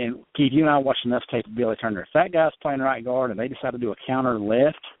Keith, you and I watched enough tape of Billy Turner. If that guy's playing right guard and they decide to do a counter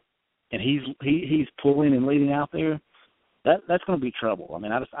left, and he's pulling and leading out there, that's going to be trouble. I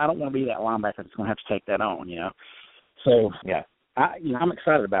mean, I don't want to be that linebacker that's going to have to take that on, So yeah, I'm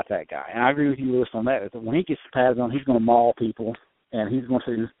excited about that guy, and I agree with you, Lewis, on that. That when he gets the pads on, he's going to maul people, and he's going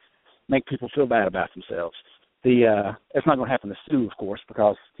to make people feel bad about themselves. It's not going to happen to Suh, of course,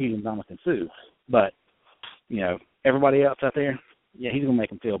 because he's Ndamukong Suh. But everybody else out there, yeah, he's going to make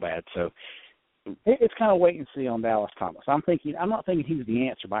them feel bad. So it's kind of wait and see on Dallas Thomas. I'm not thinking he's the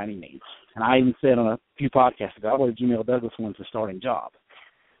answer by any means. And I even said on a few podcasts ago, I believe Jamil Douglas wins the starting job.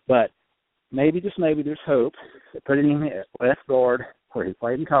 But maybe, just maybe, there's hope that putting him at left guard where he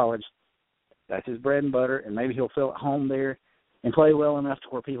played in college, that's his bread and butter, and maybe he'll feel at home there and play well enough to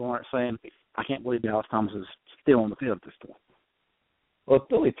where people aren't saying, I can't believe Dallas Thomas is still on the field at this point. Well, if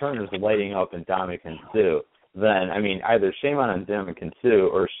Billy Turner's lighting up in Ndamukong Suh, then, either shame on Ndamukong Suh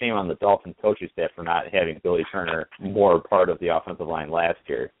or shame on the Dolphins coaching staff for not having Billy Turner more part of the offensive line last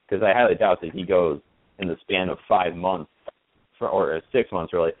year. Because I highly doubt that he goes in the span of 5 months, or 6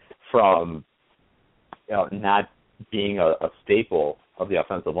 months really, from not being a staple of the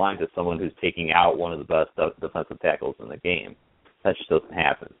offensive line to someone who's taking out one of the best defensive tackles in the game. That just doesn't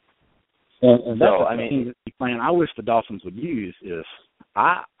happen. And that's the plan I wish the Dolphins would use is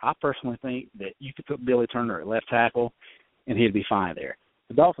I personally think that you could put Billy Turner at left tackle and he'd be fine there.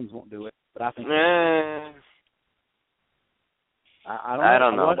 The Dolphins won't do it, but I think I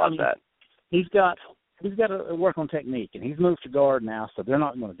don't know about that. He's got to work on technique, and he's moved to guard now, so they're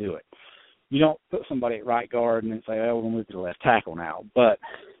not going to do it. You don't put somebody at right guard and then say, we're going to move to the left tackle now. But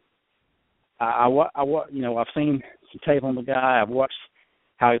I've seen some tape on the guy. I've watched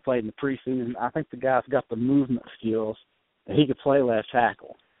how he played in the preseason. I think the guy's got the movement skills that he could play left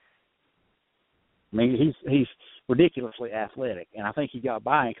tackle. I mean, he's ridiculously athletic, and I think he got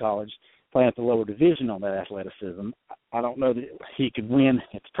by in college playing at the lower division on that athleticism. I don't know that he could win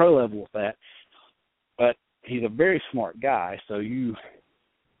at the pro level with that, but he's a very smart guy. So you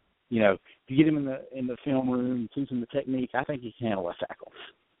know, if you get him in the film room, teach him the technique, I think he can handle left tackle.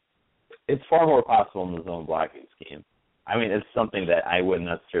 It's far more possible in the zone blocking scheme. I mean, it's something that I wouldn't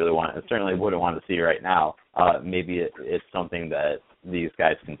necessarily want. I certainly wouldn't want to see right now. Maybe it's something that these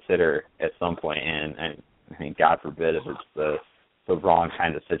guys consider at some point, and I mean, God forbid if it's the wrong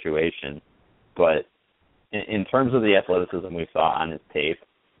kind of situation. But in terms of the athleticism we saw on his tape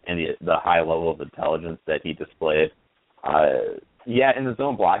and the high level of intelligence that he displayed, in the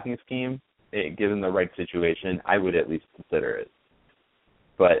zone blocking scheme, given the right situation, I would at least consider it.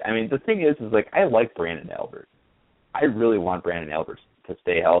 But, I mean, the thing is like, I like Brandon Albert. I really want Brandon Albert to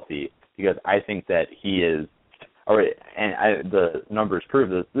stay healthy because I think that he is, the numbers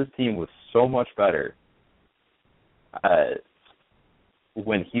prove this team was so much better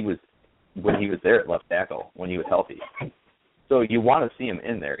when he was there at left tackle, when he was healthy. So you want to see him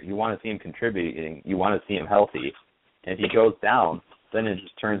in there. You want to see him contributing. You want to see him healthy. And if he goes down, then it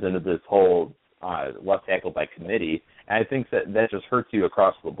just turns into this whole left tackle by committee. And I think that just hurts you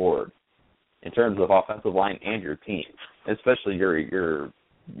across the board in terms of offensive line and your team, especially your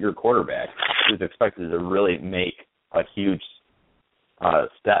quarterback, who's expected to really make a huge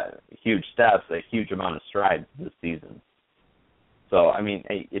steps, a huge amount of strides this season. So, I mean,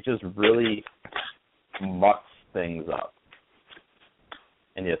 it just really mucks things up.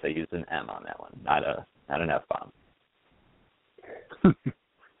 And yes, I used an M on that one, not an F-bomb.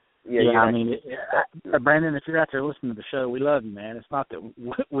 I mean, Brandon, if you're out there listening to the show, we love you, man. It's not that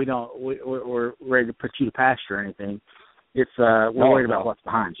we're ready to put you to pasture or anything. It's we're worried about what's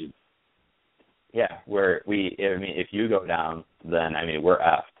behind you. Yeah, if you go down, then I mean we're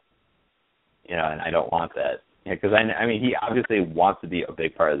effed. You know, and I don't want that. Because I mean he obviously wants to be a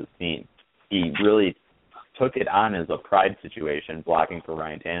big part of the team. He really took it on as a pride situation, blocking for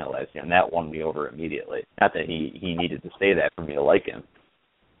Ryan Tannehill last year, and that won me over immediately. Not that he needed to say that for me to like him.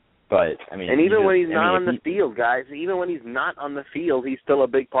 But, I mean, and even when he's not on the field, guys, even when he's not on the field, he's still a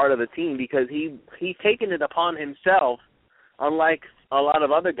big part of the team because he's taken it upon himself, unlike a lot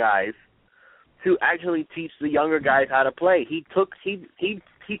of other guys, to actually teach the younger guys how to play. He took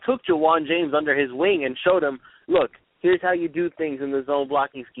Jawan James under his wing and showed him, look, here's how you do things in the zone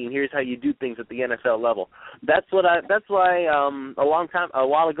blocking scheme. Here's how you do things at the NFL level. That's why a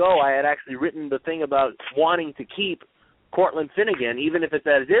while ago I had actually written the thing about wanting to keep Cortland Finnegan, even if it's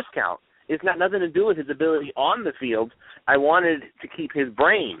at a discount. It's got nothing to do with his ability on the field. I wanted to keep his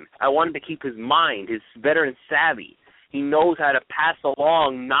brain. I wanted to keep his mind, his veteran savvy. He knows how to pass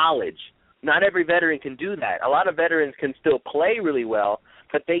along knowledge. Not every veteran can do that. A lot of veterans can still play really well,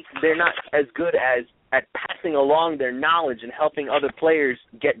 but they're not as good at passing along their knowledge and helping other players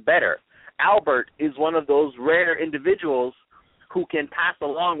get better. Albert is one of those rare individuals who can pass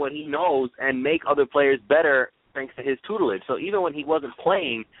along what he knows and make other players better thanks to his tutelage. So even when he wasn't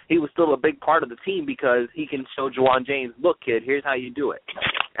playing, he was still a big part of the team because he can show Jawan James, look, kid, here's how you do it.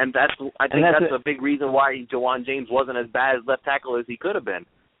 And that's a big reason why Jawan James wasn't as bad as left tackle as he could have been.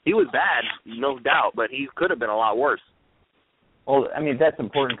 He was bad, no doubt, but he could have been a lot worse. Well, I mean, that's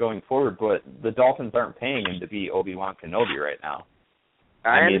important going forward, but the Dolphins aren't paying him to be Obi-Wan Kenobi right now.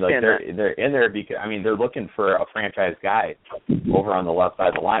 I mean, understand that. They're in there because, I mean, they're looking for a franchise guy over on the left side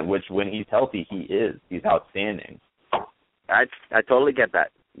of the line, which when he's healthy, he is. He's outstanding. I totally get that.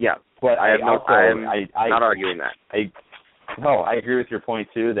 Yeah. But I'm not arguing that. I agree with your point,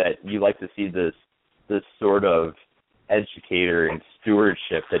 too, that you like to see this sort of educator and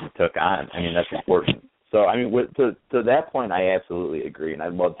stewardship that he took on. I mean, that's important. So, I mean, to that point, I absolutely agree, and I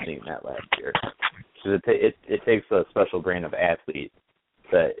loved seeing that last year. Because it takes a special brand of athlete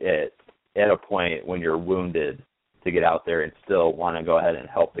that at a point when you're wounded to get out there and still want to go ahead and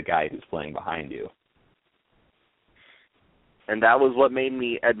help the guy who's playing behind you. And that was what made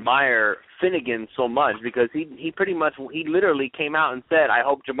me admire Finnegan so much because he literally came out and said, I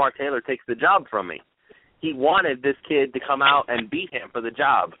hope Jamar Taylor takes the job from me. He wanted this kid to come out and beat him for the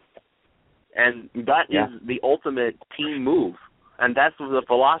job. And that is the ultimate team move. And that's the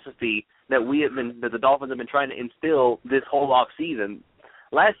philosophy that the Dolphins have been trying to instill this whole off season.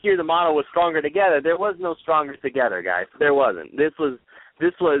 Last year the motto was stronger together. There was no stronger together, guys. There wasn't. This was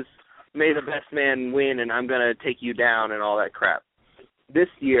may the best man win and I'm going to take you down and all that crap. This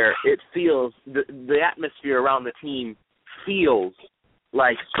year it feels the atmosphere around the team feels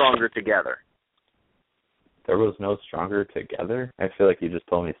like stronger together. There was no stronger together? I feel like you just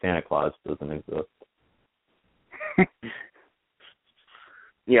told me Santa Claus doesn't exist.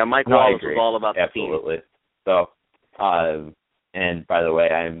 Yeah, Mike No, Wallace was all about the team. Absolutely. So, and by the way,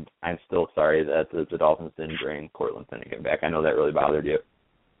 I'm still sorry that the Dolphins didn't bring Cortland Finnegan back. I know that really bothered you.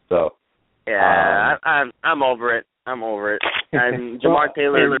 So. Yeah, I'm over it. I'm over it. And Jamar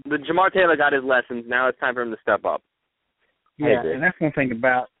Taylor got his lessons. Now it's time for him to step up. Yeah, and that's one thing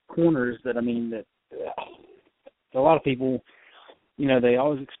about corners that that a lot of people, they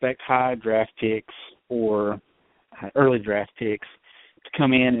always expect high draft picks or early draft picks to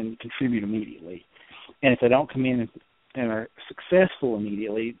come in and contribute immediately. And if they don't come in and are successful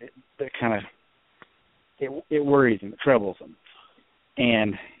immediately, that kind of it worries them, it troubles them.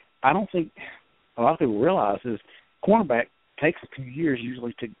 And I don't think a lot of people realize is cornerback takes a few years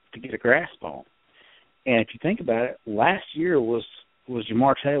usually to get a grasp on. And if you think about it, last year was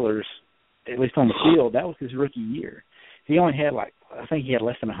Jamar Taylor's, at least on the field, that was his rookie year. He only had I think he had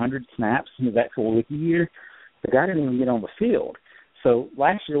less than 100 snaps in his actual rookie year. The guy didn't even get on the field. So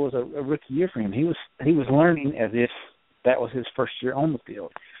last year was a rookie year for him. He was learning as if that was his first year on the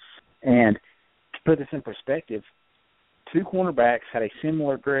field. And to put this in perspective, 2 cornerbacks had a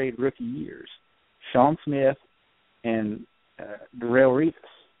similar grade rookie years, Sean Smith and Darrelle Revis.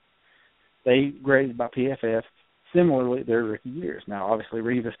 They graded by PFF similarly their rookie years. Now, obviously,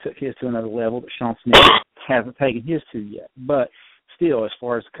 Revis took his to another level, but Sean Smith hasn't taken his to yet. But still, as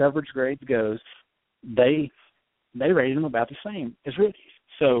far as coverage grades goes, they rated them about the same as rookies.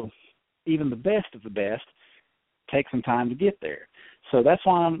 So even the best of the best take some time to get there. So that's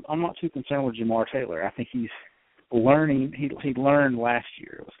why I'm not too concerned with Jamar Taylor. I think he's learning. He learned last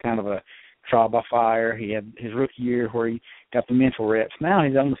year. It was kind of a trial by fire. He had his rookie year where he got the mental reps. Now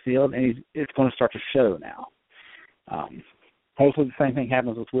he's on the field, and it's going to start to show now. Hopefully the same thing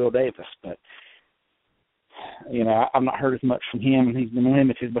happens with Will Davis, but I've not heard as much from him, and he's been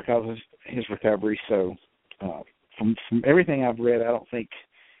limited because of his recovery. So from everything I've read, I don't think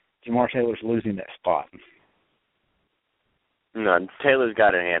Jamar Taylor's losing that spot. No, Taylor's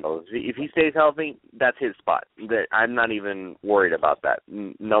got it handled. If he stays healthy, that's his spot. I'm not even worried about that.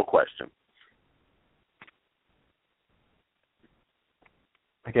 No question.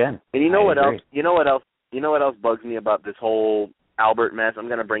 Again, and you know what else? You know what else bugs me about this whole Albert mess? I'm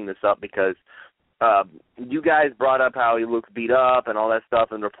going to bring this up because you guys brought up how he looks beat up and all that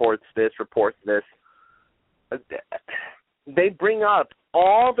stuff, and reports this. They bring up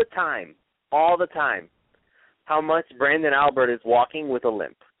all the time, how much Brandon Albert is walking with a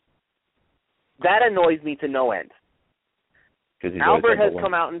limp. That annoys me to no end. Albert has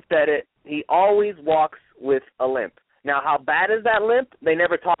come out and said it. He always walks with a limp. Now, how bad is that limp? They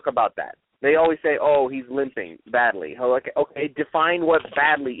never talk about that. They always say, oh, he's limping badly. Okay, define what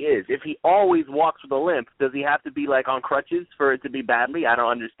badly is. If he always walks with a limp, does he have to be on crutches for it to be badly? I don't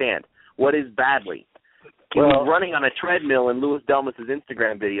understand. What is badly? He was running on a treadmill in Louis Delmas'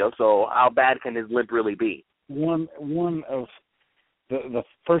 Instagram video, so how bad can his limp really be? One of the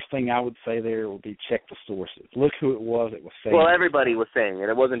first thing I would say there would be check the sources. Look who it was that was saying. Well, everybody was saying it.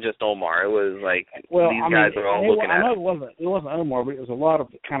 It wasn't just Omar. It was these guys are all looking at it. I know it wasn't Omar, but it was a lot of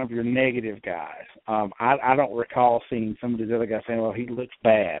kind of your negative guys. I don't recall seeing some of these other guys saying, well, he looks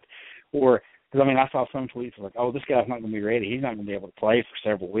bad. Or, because, I saw some tweets like, oh, this guy's not going to be ready. He's not going to be able to play for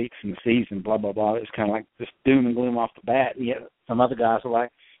several weeks in the season, blah, blah, blah. It was kind of like this doom and gloom off the bat. And yet some other guys were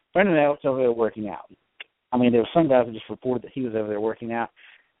like, Brandon Albert's over there working out. There were some guys that just reported that he was over there working out.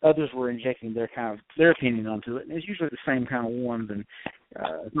 Others were injecting their opinion onto it. And it's usually the same kind of ones. And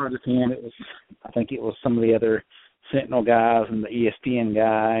it's not just him. I think it was some of the other Sentinel guys and the ESPN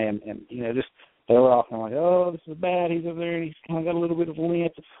guy. And just they were all kind of like, oh, this is bad. He's over there. And he's kind of got a little bit of a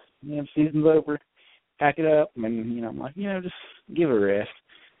limp. Season's over. Pack it up. And, I'm like, just give it a rest.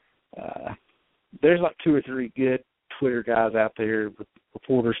 There's 2 or 3 good Twitter guys out there with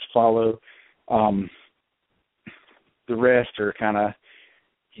reporters to follow. The rest are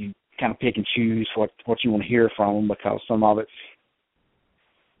you pick and choose what you want to hear from them, because some of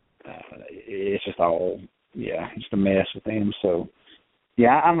it's just all just a mess with them. So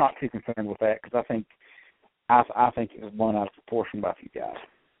I'm not too concerned with that, because I think it was blown out of proportion by a few guys.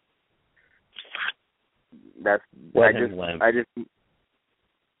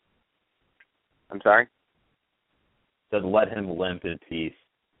 I'm sorry? Said let him limp in peace.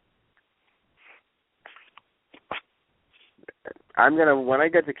 When I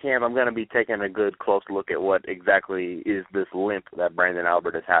get to camp, I'm gonna be taking a good close look at what exactly is this limp that Brandon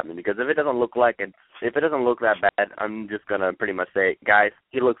Albert is having. Because if it doesn't look that bad, I'm just gonna pretty much say, guys,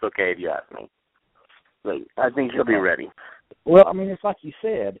 he looks okay if you ask me. I think he'll be ready. Well, it's like you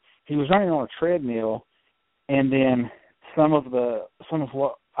said, he was running on a treadmill, and then some of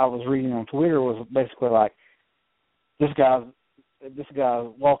what I was reading on Twitter was basically like, this guy's this guy's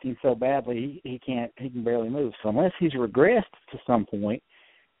walking so badly he can barely move. So unless he's regressed to some point,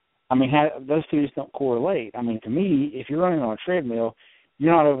 I mean, those two just don't correlate. I mean, to me, if you're running on a treadmill,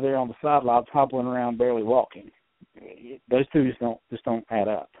 you're not over there on the sidelines hobbling around barely walking. Those two just don't add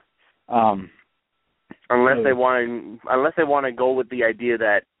up. Unless they want to go with the idea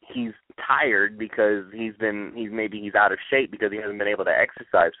that he's tired because he's out of shape because he hasn't been able to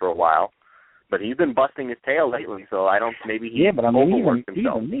exercise for a while. But he's been busting his tail lately, so I don't. Maybe he overworked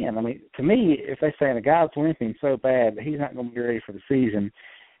himself. Even then, I mean, to me, if they say the guy's limping so bad that he's not going to be ready for the season,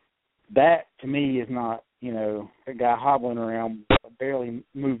 that to me is not, a guy hobbling around, barely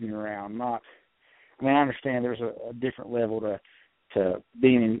moving around. Not. I mean, I understand there's a different level to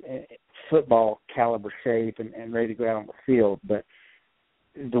being in football caliber shape and ready to go out on the field, but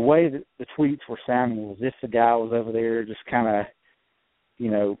the way that the tweets were sounding was if the guy was over there just kind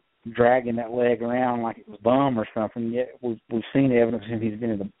of, dragging that leg around like it was bum or something. Yet we've seen evidence of him. He's been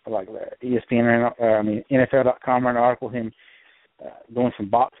in the ESPN, NFL.com ran an article of him doing some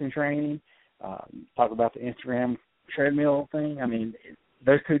boxing training. Talk about the Instagram treadmill thing. I mean,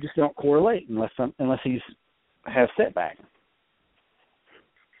 those two just don't correlate unless he's has setback.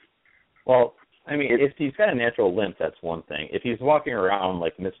 Well, I mean, if he's got a natural limp, that's one thing. If he's walking around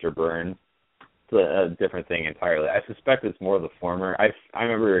like Mr. Burns, it's a different thing entirely. I suspect it's more of the former. I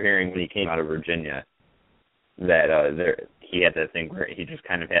remember hearing when he came out of Virginia that he had that thing where he just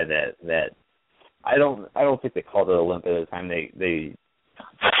kind of had that. I don't think they called it a limp at the time. They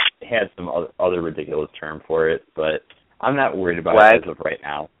had some other ridiculous term for it, but I'm not worried about it as of right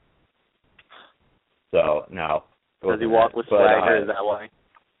now. So no. Does he walk with swagger? Is that why?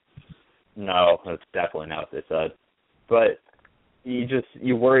 No, that's definitely not what they said. But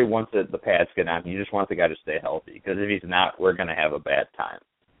you worry once the pads get on. You just want the guy to stay healthy, because if he's not, we're going to have a bad time.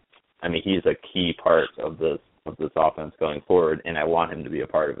 I mean, he's a key part of this offense going forward, and I want him to be a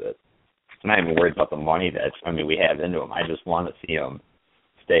part of it. I'm not even worried about the money we have into him. I just want to see him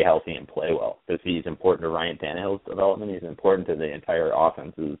stay healthy and play well, because he's important to Ryan Tannehill's development. He's important to the entire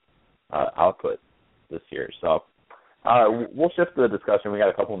offense's output this year. So we'll shift the discussion. We got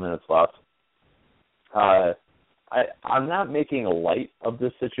a couple minutes left. I'm not making a light of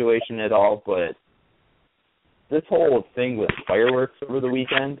this situation at all, but this whole thing with fireworks over the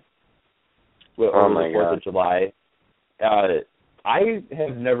weekend, over the 4th of July, I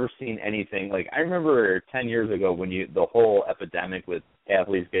have never seen anything like. I remember 10 years ago when the whole epidemic with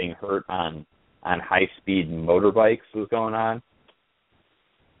athletes getting hurt on high-speed motorbikes was going on.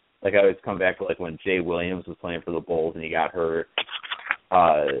 Like, I always come back to, like, when Jay Williams was playing for the Bulls and he got hurt,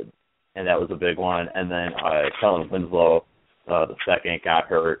 and that was a big one. And then Kellen Winslow, the second, got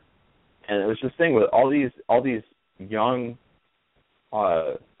hurt. And it was this thing with all these young,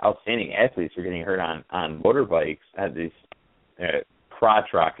 outstanding athletes were getting hurt on motorbikes, at these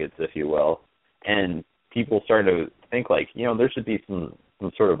crotch rockets, if you will. And people started to think, like, there should be some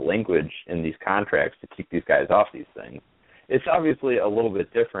sort of language in these contracts to keep these guys off these things. It's obviously a little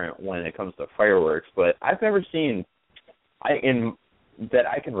bit different when it comes to fireworks, but I've never seen, that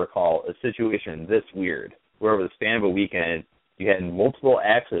I can recall, a situation this weird, where over the span of a weekend, you had multiple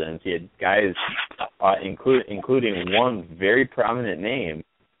accidents. You had guys, including one very prominent name.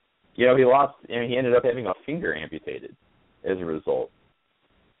 He ended up having a finger amputated as a result.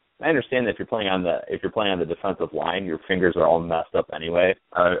 I understand that if you're playing on the defensive line, your fingers are all messed up anyway.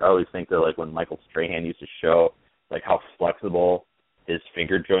 I always think that, like, when Michael Strahan used to show, like, how flexible his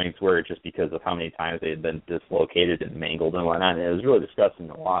finger joints were just because of how many times they had been dislocated and mangled and whatnot. And it was really disgusting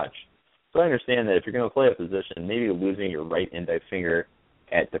to watch. So I understand that if you're going to play a position, maybe losing your right index finger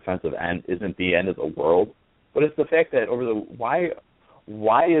at defensive end isn't the end of the world. But it's the fact that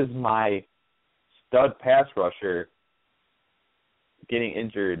why is my stud pass rusher getting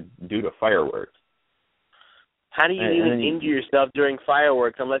injured due to fireworks? How do you even injure yourself during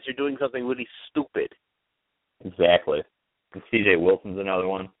fireworks unless you're doing something really stupid? Exactly. And C.J. Wilson's another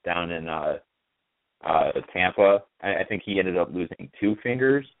one down in Tampa. I think he ended up losing 2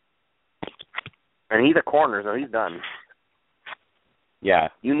 fingers. And he's a corner, so he's done. Yeah.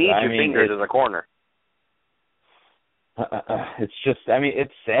 You need your fingers as a corner. It's just,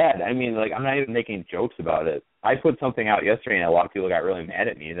 it's sad. Like, I'm not even making jokes about it. I put something out yesterday, and a lot of people got really mad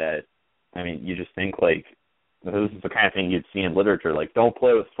at me that, you just think, like, this is the kind of thing you'd see in literature, like, don't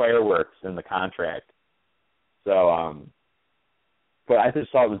play with fireworks in the contract. So, but I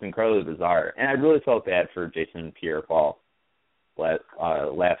just thought it was incredibly bizarre. And I really felt bad for Jason Pierre-Paul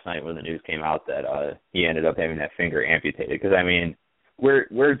last night when the news came out that he ended up having that finger amputated. Because,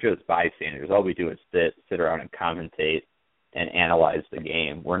 we're just bystanders. All we do is sit around and commentate and analyze the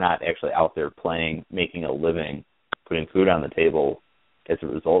game. We're not actually out there playing, making a living putting food on the table as a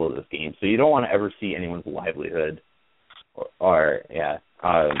result of this game. So you don't want to ever see anyone's livelihood or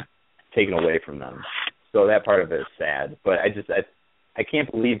taken away from them. So that part of it is sad. But I can't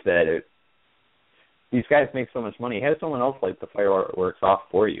believe that these guys make so much money. Have someone else light the fireworks off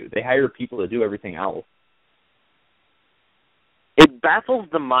for you. They hire people to do everything else. It baffles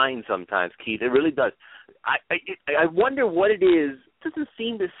the mind sometimes, Keith. It really does. I wonder what it is. It doesn't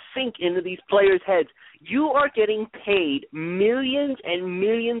seem to sink into these players' heads. You are getting paid millions and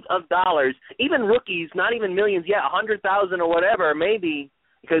millions of dollars. Even rookies, not even millions yet, 100,000 or whatever, maybe,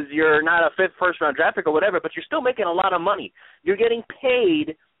 because you're not a first-round draft pick or whatever, but you're still making a lot of money. You're getting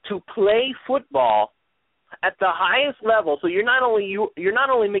paid to play football at the highest level. So you're not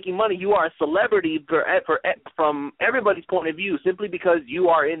only making money, you are a celebrity from everybody's point of view simply because you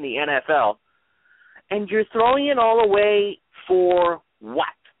are in the NFL. And you're throwing it all away for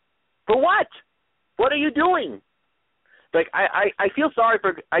what? For what? What are you doing? Like I feel sorry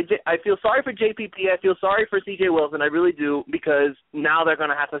for JPP. I feel sorry for C.J. Wilson. I really do, because now they're going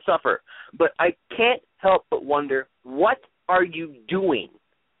to have to suffer. But I can't help but wonder, what are you doing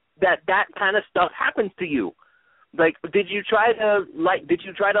that kind of stuff happens to you? Like, did you try to light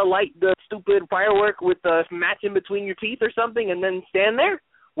the stupid firework with the match in between your teeth or something and then stand there?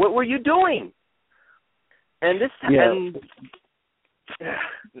 What were you doing? And this and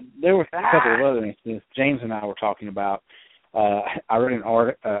there were a couple of other incidents James and I were talking about. I read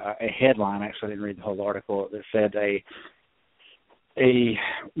a headline, actually I didn't read the whole article, that said a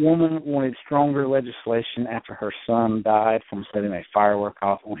woman wanted stronger legislation after her son died from setting a firework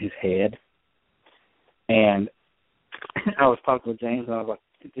off on his head. And I was talking with James, and I was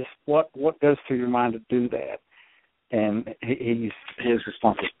like, just what goes through your mind to do that? And his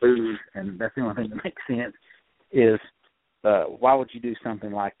response was food, and that's the only thing that makes sense is, why would you do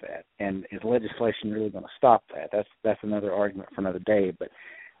something like that? And is legislation really going to stop that? That's another argument for another day. But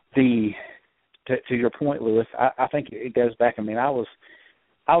to your point, Lewis, I think it goes back. I mean, I was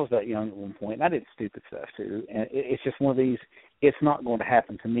that young at one point, and I did stupid stuff too. And it's just one of these, it's not going to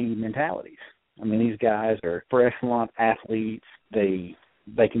happen to me mentalities. I mean, these guys are upper echelon athletes. They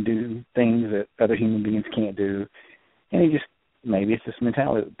can do things that other human beings can't do. And maybe it's this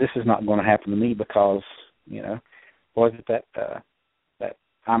mentality, this is not going to happen to me because, was it that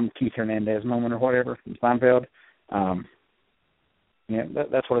I'm Keith Hernandez moment or whatever from Seinfeld?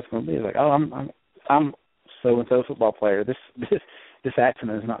 That's what it's going to be. It's like, oh, I'm so-and-so football player. This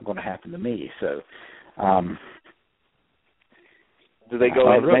accident is not going to happen to me. So, do they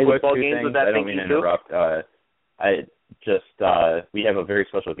go into football games with that? I don't mean to interrupt. We have a very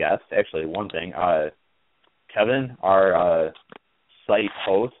special guest. Actually, one thing. Kevin, our site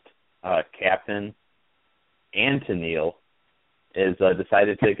host, captain, and Neil, is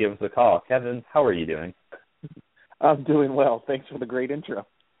decided to give us a call. Kevin, how are you doing? I'm doing well. Thanks for the great intro.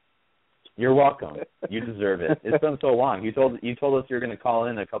 You're welcome. You deserve it. It's been so long. You told us you were going to call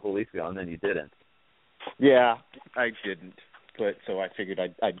in a couple of weeks ago, and then you didn't. Yeah, I didn't. But so I figured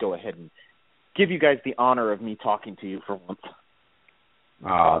I'd go ahead and give you guys the honor of me talking to you for once.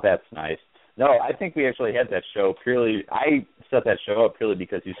 Oh, that's nice. No, I think we actually had that show purely. I set that show up purely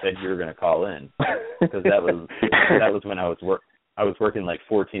because you said you were going to call in, because that was when I was working like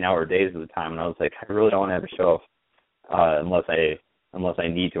 14-hour days at the time, and I was like, I really don't want to have a show unless I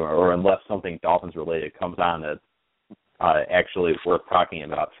need to, or unless something Dolphins related comes on that actually is worth talking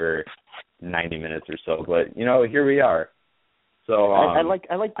about for 90 minutes or so. But here we are. So I like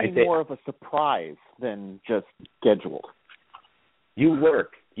being more of a surprise than just scheduled. You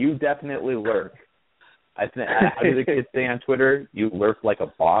lurk. You definitely lurk. How do the kids say on Twitter? You lurk like a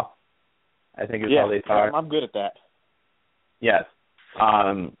boss, I think is how they talk. I'm good at that. Yes.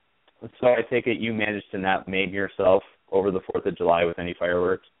 So I take it you managed to not maim yourself over the 4th of July with any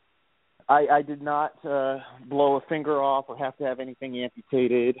fireworks? I did not blow a finger off or have to have anything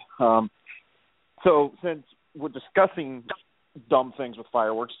amputated. So since we're discussing dumb things with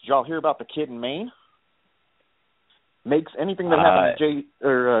fireworks, did y'all hear about the kid in Maine? Makes anything that happened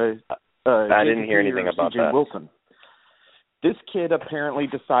to I didn't hear anything about C.J. that. Wilson. This kid apparently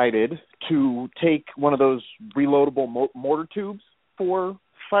decided to take one of those reloadable mortar tubes for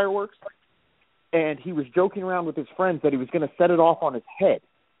fireworks, and he was joking around with his friends that he was going to set it off on his head.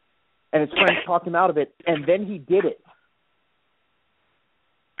 And his friends talked him out of it, and then he did it.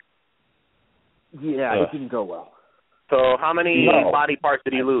 Yeah, it didn't go well. So how many body parts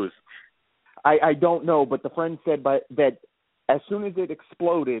did he lose? I don't know, but the friend said that as soon as it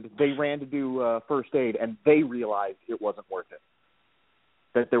exploded, they ran to do first aid, and they realized it wasn't worth it,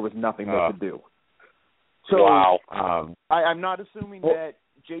 that there was nothing they could do. So wow. I'm not assuming that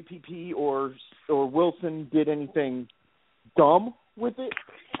JPP or Wilson did anything dumb with it,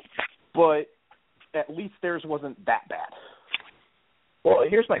 but at least theirs wasn't that bad. Well,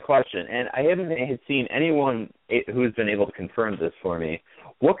 here's my question, and I haven't seen anyone who's been able to confirm this for me.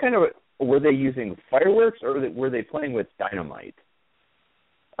 What kind of were they using, fireworks, or were they playing with dynamite?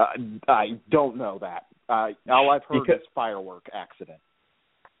 I don't know that. All I've heard is firework accident.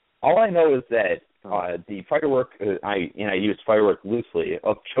 All I know is that the firework, I use firework loosely,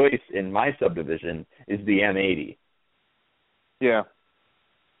 of choice in my subdivision is the M80. Yeah.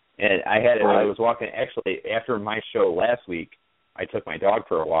 And I was walking, actually, after my show last week, I took my dog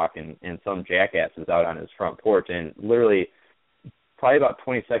for a walk, and some jackass was out on his front porch, and literally, probably about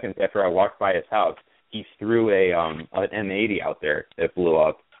 20 seconds after I walked by his house, he threw an M80 out there that blew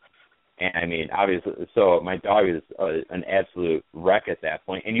up. And I mean, obviously, so my dog is an absolute wreck at that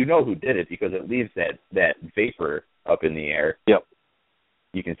point. And you know who did it because it leaves that vapor up in the air. Yep.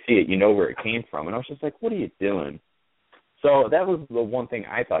 You can see it. You know where it came from. And I was just like, what are you doing? So that was the one thing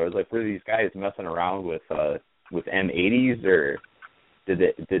I thought. It was like, were these guys messing around with M80s, or did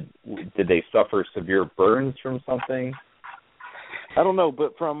they suffer severe burns from something? I don't know,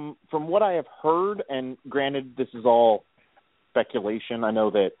 but from what I have heard, and granted, this is all speculation. I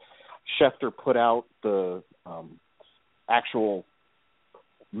know that Schefter put out the actual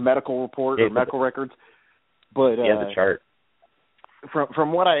medical report or medical records, but the chart.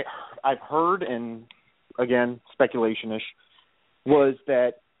 From what I've heard, and again speculation-ish, was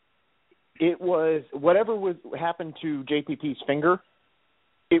that it was whatever happened to JPP's finger,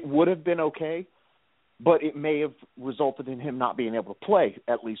 it would have been okay, but it may have resulted in him not being able to play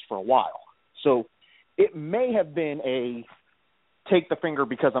at least for a while. So it may have been a take the finger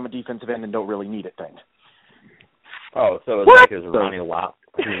because I'm a defensive end and don't really need it thing. Oh, so it's like there's a Ronnie Lott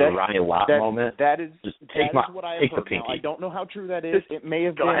moment. That is what I have heard. Now, I don't know how true that is. It may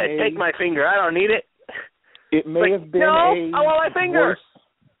have been take my finger. I don't need it. It may have been I want my finger.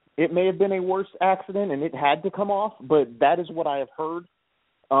 It may have been a worse accident and it had to come off, but that is what I have heard.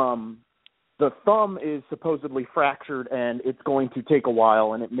 The thumb is supposedly fractured and it's going to take a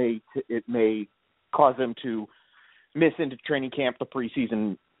while, and it may cause him to miss into training camp, the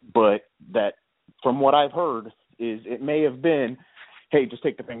preseason, but that, from what I've heard, is it may have been, hey, just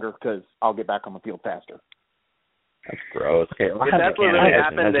take the finger because I'll get back on the field faster. That's gross. Okay, if that's what really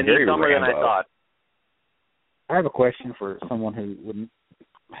happened, then he's dumber than I thought. I have a question for someone who wouldn't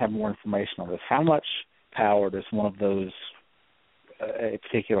have more information on this. How much power does one of those a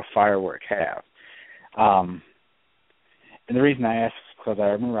particular firework have? And the reason I ask is because I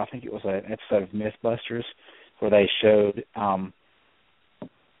remember, I think it was an episode of Mythbusters where they showed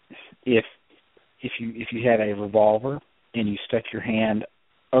if you had a revolver and you stuck your hand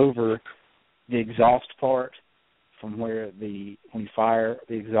over the exhaust part from where when you fire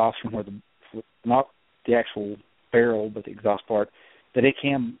the exhaust from where not the actual barrel but the exhaust part, that it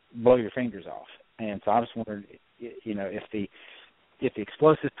can blow your fingers off. And so I was wondering, if the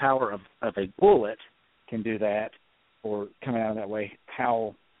explosive power of a bullet can do that or come out that way,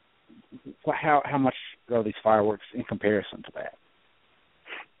 how much are these fireworks in comparison to that?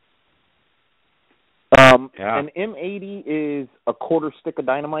 An M80 is a quarter stick of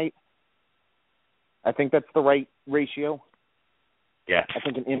dynamite. I think that's the right ratio. Yeah. I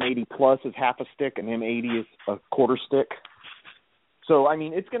think an M80 plus is half a stick, an M80 is a quarter stick. So I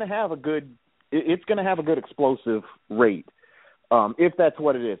mean, it's going to have a good explosive rate. If that's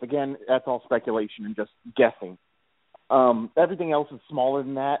what it is. Again, that's all speculation and just guessing. Everything else is smaller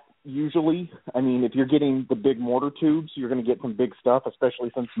than that, usually. I mean, if you're getting the big mortar tubes, you're going to get some big stuff,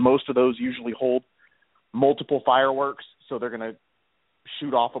 especially since most of those usually hold multiple fireworks, so they're going to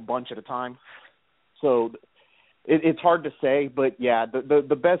shoot off a bunch at a time. So it's hard to say, but yeah,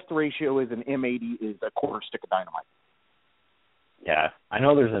 the best ratio is an M80 is a quarter stick of dynamite. Yeah, I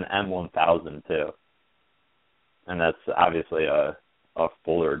know there's an M1000 too, and that's obviously a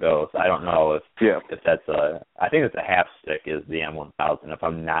fuller dose. I don't know if that's I think it's a half stick is the M1000 if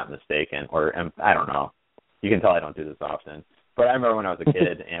I'm not mistaken, or I don't know. You can tell I don't do this often, but I remember when I was a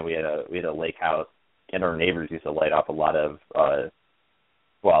kid and we had a lake house, and our neighbors used to light off a lot of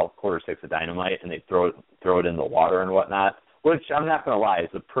quarter sticks of dynamite, and they'd throw it in the water and whatnot, which I'm not going to lie, is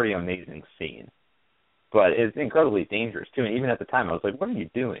a pretty amazing scene. But it's incredibly dangerous too. And even at the time, I was like, "What are you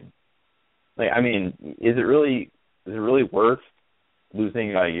doing?" Like, I mean, is it really worth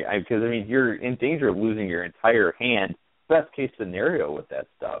losing? Because I mean, you're in danger of losing your entire hand. Best case scenario with that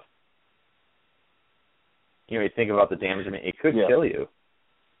stuff. You think about the damage. I mean, it could kill you.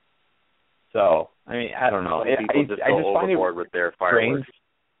 So, I mean, I don't know. People just go overboard with their fireworks.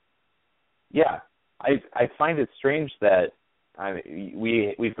 Yeah, I find it strange that I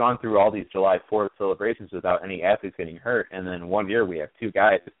mean, we've gone through all these July 4th celebrations without any athletes getting hurt, and then one year we have two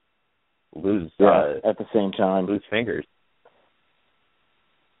guys lose at the same time, lose fingers.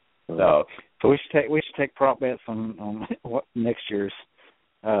 So we should take prop bets on what next year's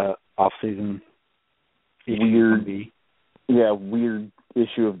off season weird be. Yeah, weird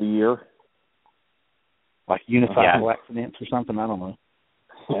issue of the year. Like unicycle accidents or something, I don't know.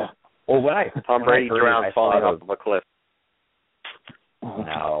 Yeah. Well, Tom Brady drowned falling off of a cliff.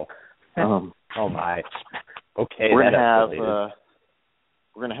 No. Oh my. Okay. We're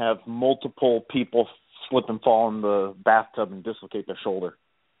gonna have multiple people slip and fall in the bathtub and dislocate their shoulder.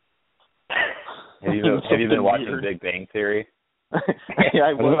 Have you been watching Big Bang Theory? Yeah,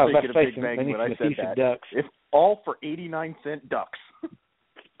 I was thinking of Big Bang when I said that. Ducks. It's all for 89-cent ducks.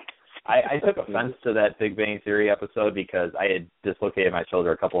 I took offense to that Big Bang Theory episode because I had dislocated my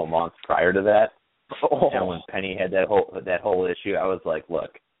shoulder a couple of months prior to that. Oh. And when Penny had that whole issue, I was like,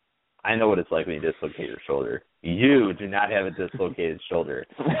 look, I know what it's like when you dislocate your shoulder. You do not have a dislocated shoulder.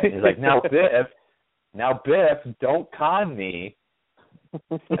 And he's like, now Biff, don't con me.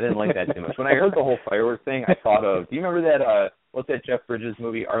 I didn't like that too much. When I heard the whole fireworks thing, I thought of, do you remember that, what's that Jeff Bridges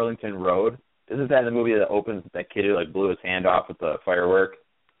movie, Arlington Road? Isn't that the movie that opens with that kid who blew his hand off with the firework?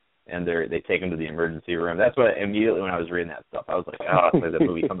 And they take him to the emergency room. That's what immediately when I was reading that stuff, I was like, oh, it's like the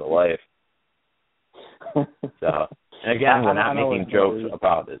movie come to life. So, and again, we're not making jokes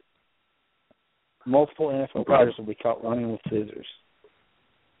about it. Multiple NFL players will be caught running with scissors.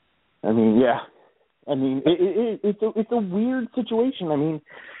 I mean, yeah. I mean, it's a weird situation. I mean,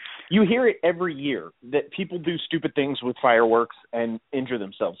 you hear it every year that people do stupid things with fireworks and injure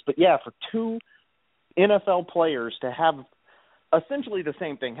themselves. But, yeah, for two NFL players to have essentially the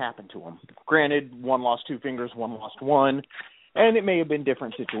same thing happen to them. Granted, one lost two fingers, one lost one, and it may have been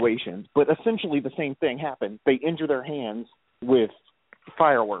different situations, but essentially the same thing happened. They injure their hands with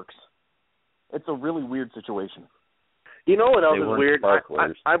fireworks. It's a really weird situation. You know what else is weird?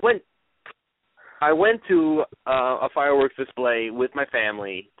 I went to a fireworks display with my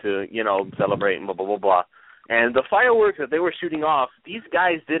family to, celebrate and blah, blah, blah, blah. And the fireworks that they were shooting off, these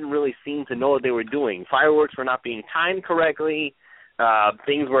guys didn't really seem to know what they were doing. Fireworks were not being timed correctly.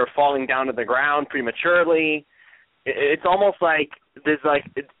 Things were falling down to the ground prematurely. It's almost like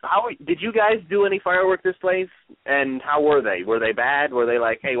how did you guys do any firework displays? And how were they? Were they bad? Were they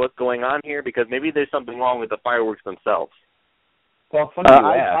like, hey, what's going on here? Because maybe there's something wrong with the fireworks themselves. Well, funny you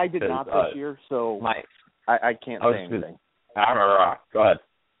ask, I did not this year, so I can't say anything. Go ahead.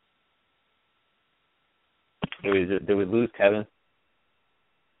 Did we lose Kevin?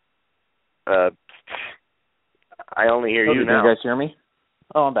 I only hear you now. Can you guys hear me?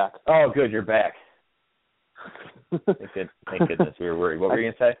 Oh, I'm back. Oh, good, you're back. Thank goodness, we were worried. What were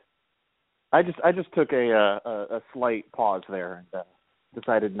you gonna say? I just took a slight pause there and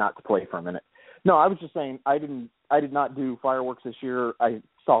decided not to play for a minute. No, I was just saying I did not do fireworks this year. I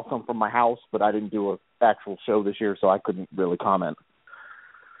saw some from my house, but I didn't do an actual show this year, so I couldn't really comment.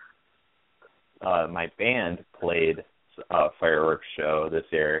 My band played a fireworks show this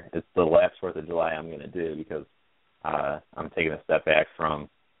year. It's the last 4th of July I'm going to do because I'm taking a step back from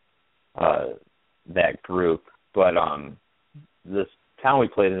that group. But this town we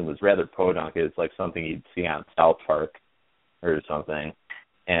played in was rather podunk. It's like something you'd see on South Park or something.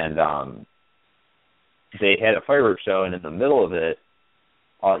 And they had a fireworks show, and in the middle of it,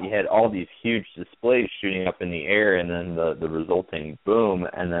 you had all these huge displays shooting up in the air, and then the resulting boom,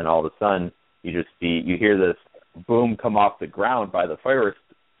 and then all of a sudden you hear this boom come off the ground by the fireworks,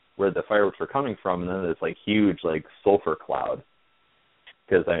 where the fireworks were coming from, and then this huge sulfur cloud.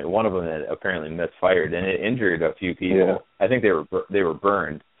 Because one of them had apparently misfired, and it injured a few people. Yeah. I think they were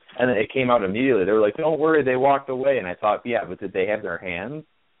burned, and then it came out immediately. They were like, "Don't worry," they walked away, and I thought, yeah, but did they have their hands?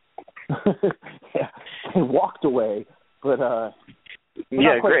 Yeah, they walked away, but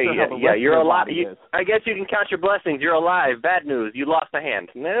yeah, great. Sure yeah, you're alive. I guess you can count your blessings. You're alive. Bad news, you lost a hand.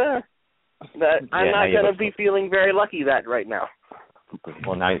 Nah, I'm not gonna be feeling very lucky right now.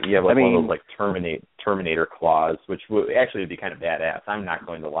 Well, now you have one of those Terminator claws, which would actually be kind of badass. I'm not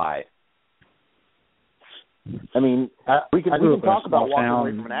going to lie. I mean, we can talk about walking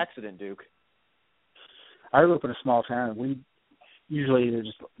away from an accident, Duke. I grew up in a small town, and we usually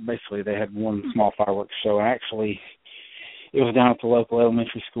they had one small fireworks show. And actually, it was down at the local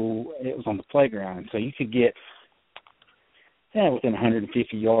elementary school. It was on the playground, and so you could get within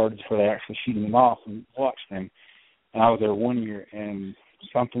 150 yards before they actually shooting them off and watch them. And I was there one year, and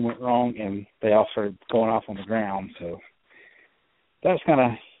something went wrong, and they all started going off on the ground. So that was kind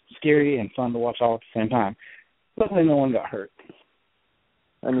of scary and fun to watch all at the same time. Luckily, no one got hurt.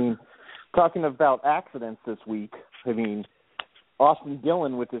 I mean, talking about accidents this week, I mean, Austin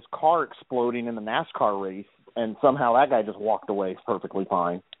Dillon with his car exploding in the NASCAR race, and somehow that guy just walked away perfectly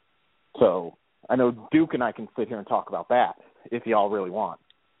fine. So I know Duke and I can sit here and talk about that if y'all really want.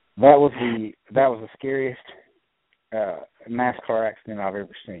 That was the scariest NASCAR accident I've ever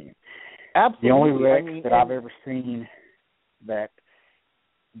seen. Absolutely. The only wreck that I've ever seen that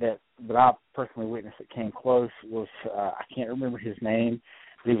I personally witnessed that came close was I can't remember his name.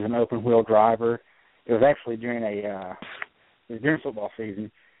 He was an open wheel driver. It was actually during during football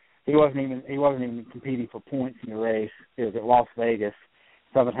season. He wasn't even competing for points in the race. It was at Las Vegas.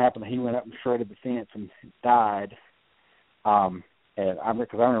 Something happened. He went up and shredded the fence and died. And I remember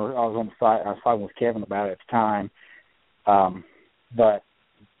I was on the site. I was talking with Kevin about it at the time. But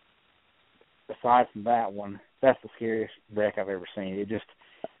aside from that one, that's the scariest wreck I've ever seen.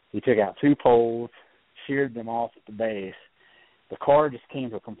 He took out 2 poles, sheared them off at the base. The car just came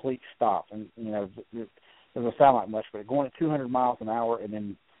to a complete stop, and it doesn't sound like much, but going at 200 miles an hour and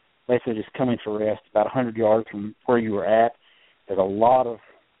then basically just coming to rest about 100 yards from where you were at, there's a lot of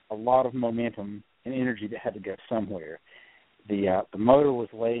momentum and energy that had to go somewhere. The motor was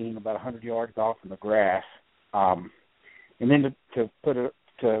laying about 100 yards off in the grass, and then to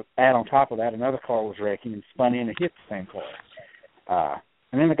add on top of that, another car was wrecking and spun in and hit the same car.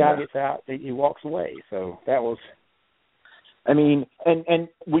 And then the guy gets out, he walks away. So that was. I mean, and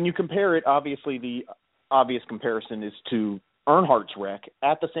when you compare it, obviously the obvious comparison is to Earnhardt's wreck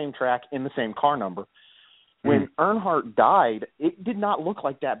at the same track in the same car number. When Earnhardt died, it did not look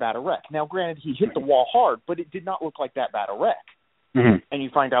like that bad a wreck. Now, granted, he hit the wall hard, but it did not look like that bad a wreck. Mm-hmm. And you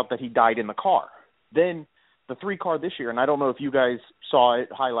find out that he died in the car. Then the 3 car this year, and I don't know if you guys saw it,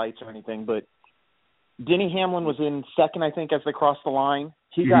 highlights or anything, but Denny Hamlin was in second, I think, as they crossed the line.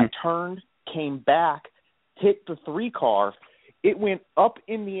 He got turned, came back, hit the 3 car. It went up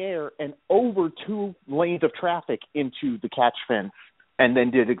in the air and over 2 lanes of traffic into the catch fence, and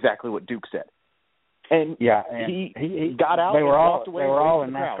then did exactly what Duke said. And he got out and walked away. They were all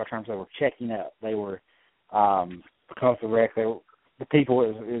in NASCAR terms. They were checking up. They were because of the wreck. The people.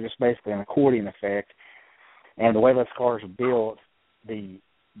 It was just basically an accordion effect. And the way those cars are built, the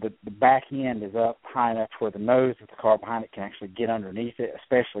back end is up high enough where the nose of the car behind it can actually get underneath it,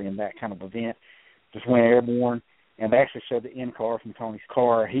 especially in that kind of event. Just went airborne, and they actually showed the end car from Tony's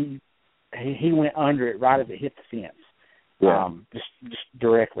car. He went under it right as it hit the fence. Yeah. Just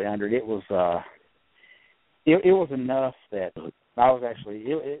directly under it. It was it was enough that I was actually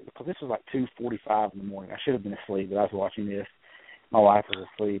because this was like 2:45 in the morning. I should have been asleep, but I was watching this. My wife was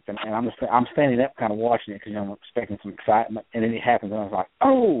asleep, and I'm standing up kind of watching it because I'm expecting some excitement, and then it happens, and I was like,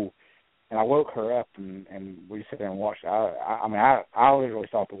 oh, and I woke her up, and we just sat there and watched it. I literally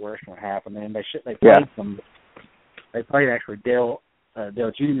thought the worst would happen, and they played actually Dale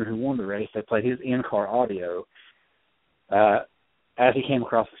Jr., who won the race. They played his in-car audio as he came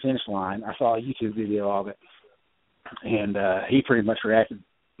across the finish line. I saw a YouTube video of it, and he pretty much reacted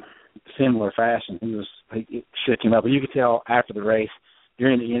similar fashion. It shook him up, but you could tell after the race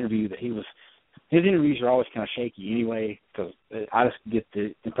during the interview that his interviews are always kind of shaky anyway, because I just get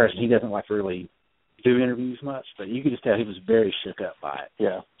the impression he doesn't like to really do interviews much, but you could just tell he was very shook up by it.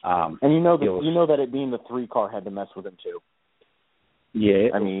 Yeah. And you know that it being the 3 car had to mess with him too.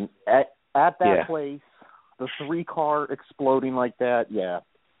 Yeah. I mean, at that place, the 3 car exploding like that, yeah.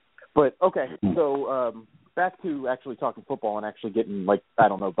 But okay, so back to actually talking football and actually getting, like, I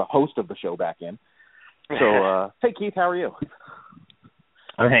don't know, the host of the show back in. So, hey, Keith, how are you?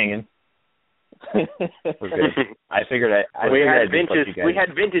 I'm hanging. I figured we had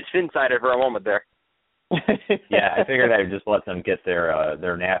vintage Phinsider for a moment there. Yeah, I figured I'd just let them get their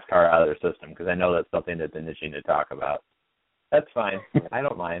NASCAR out of their system because I know that's something they've been itching to talk about. That's fine. I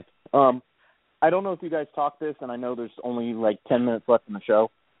don't mind. I don't know if you guys talked this, and I know there's only like 10 minutes left in the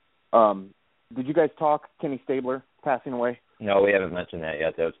show. Did you guys talk Kenny Stabler passing away? No, we haven't mentioned that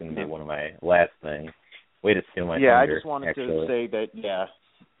yet. That was going to be one of my last things. Way to steal my thunder. Yeah, I just wanted to say that,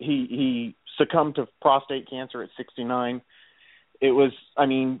 he succumbed to prostate cancer at 69. It was,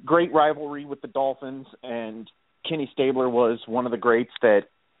 great rivalry with the Dolphins, and Kenny Stabler was one of the greats that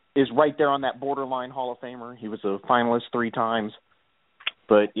is right there on that borderline Hall of Famer. He was a finalist 3 times.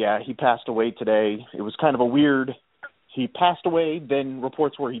 But, yeah, he passed away today. It was kind of a weird – he passed away, then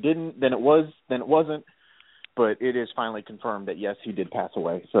reports where he didn't, then it wasn't. But it is finally confirmed that, yes, he did pass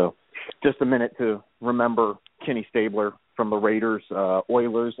away. So just a minute to remember Kenny Stabler from the Raiders,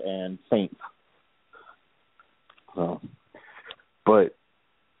 Oilers, and Saints. But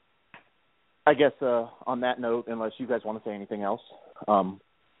I guess on that note, unless you guys want to say anything else. No,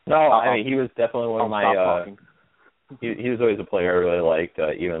 he was definitely one of my he was always a player I really liked,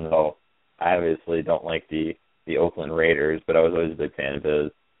 even though I obviously don't like the the Oakland Raiders, but I was always a big fan of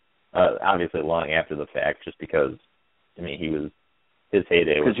his. Obviously, long after the fact, just because his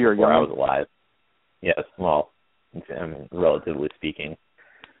heyday was before I was alive. Yes, well, relatively speaking.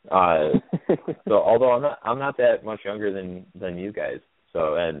 So although I'm not that much younger than you guys.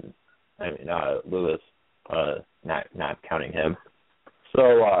 So Lewis, not counting him.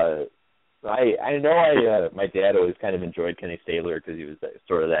 So I know my dad always kind of enjoyed Kenny Stabler because he was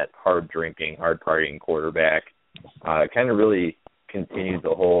sort of that hard drinking, hard partying quarterback. Kind of really continued the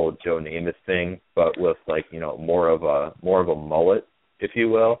whole Joe Namath thing, but with more of a mullet, if you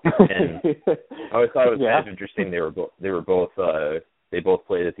will. And I always thought it was kind of interesting. They both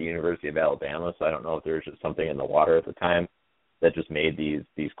played at the University of Alabama, so I don't know if there was just something in the water at the time that just made these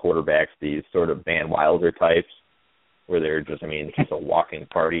quarterbacks these sort of Van Wilder types, where they're just a walking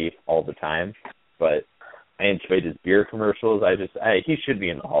party all the time. But I enjoyed his beer commercials. He should be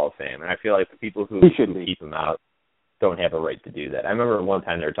in the Hall of Fame, and I feel like the people who keep him out don't have a right to do that. I remember one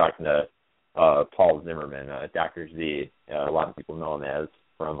time they were talking to Paul Zimmerman, Dr. Z. A lot of people know him as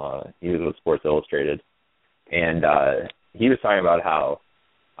from he was with Sports Illustrated, and he was talking about how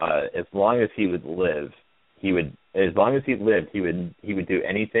as long as he lived, he would do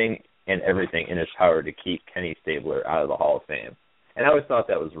anything and everything in his power to keep Kenny Stabler out of the Hall of Fame. And I always thought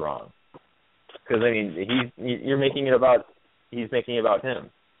that was wrong, because he's making it about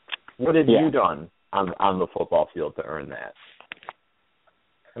him. What have you done on the football field to earn that?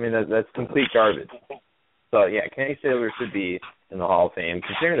 That's complete garbage. So Kenny Stabler should be in the Hall of Fame,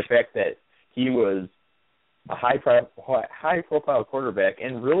 considering the fact that he was a high-profile quarterback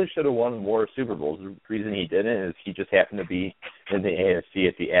and really should have won more Super Bowls. The reason he didn't is he just happened to be in the AFC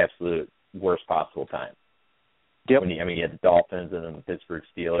at the absolute worst possible time. Yep. When you had the Dolphins and then the Pittsburgh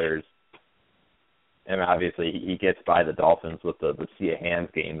Steelers. And obviously he gets by the Dolphins with the Sea of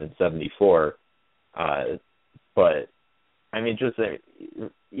Hands game in '74. But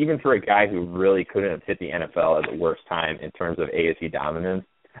even for a guy who really couldn't have hit the NFL at the worst time in terms of AFC dominance,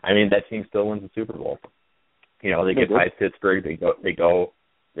 that team still wins the Super Bowl. They get by Pittsburgh. They go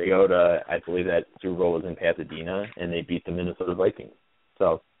to, I believe that Super Bowl was in Pasadena, and they beat the Minnesota Vikings.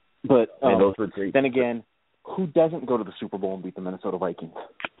 So, but those were great. Then again, who doesn't go to the Super Bowl and beat the Minnesota Vikings?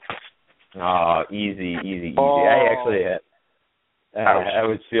 Oh, easy. Oh. I actually I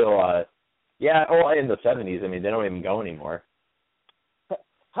would feel in the 70s. They don't even go anymore.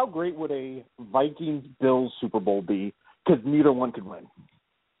 How great would a Vikings-Bills Super Bowl be? Because neither one could win.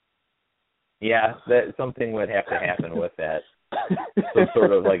 Yeah, that something would have to happen with that. So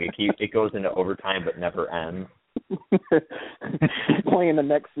sort of like it goes into overtime but never ends. Playing the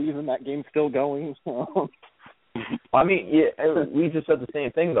next season, that game's still going. We just said the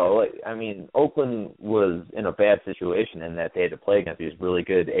same thing though. Oakland was in a bad situation in that they had to play against these really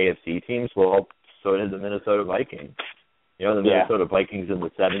good AFC teams. Well, so did the Minnesota Vikings. The Minnesota Vikings in the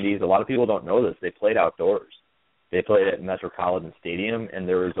 70s. A lot of people don't know this. They played outdoors. They played at Metropolitan Stadium, and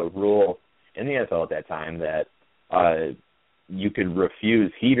there was a rule in the NFL at that time that you could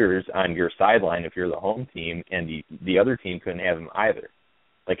refuse heaters on your sideline if you're the home team, and the other team couldn't have them either.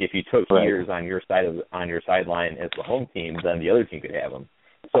 Like if you took heaters on your sideline as the home team, then the other team could have them.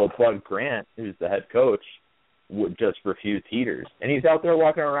 So Bud Grant, who's the head coach, would just refuse heaters, and he's out there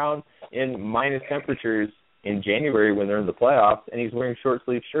walking around in minus temperatures in January when they're in the playoffs, and he's wearing short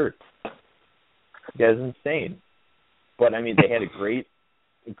sleeve shirts. That is insane. But they had a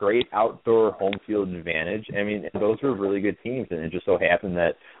great outdoor home field advantage. Those were really good teams, and it just so happened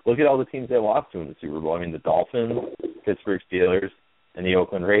that look at all the teams they lost to in the Super Bowl. The Dolphins, Pittsburgh Steelers, and the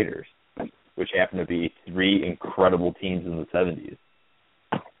Oakland Raiders, which happened to be three incredible teams in the 70s.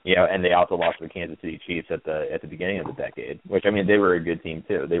 And they also lost to the Kansas City Chiefs at the beginning of the decade, which they were a good team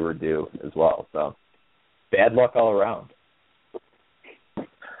too. They were due as well. So bad luck all around.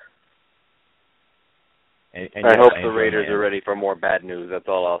 And I hope the Raiders are ready for more bad news. That's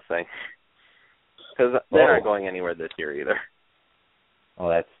all I'll say. Because they're not going anywhere this year either. Oh,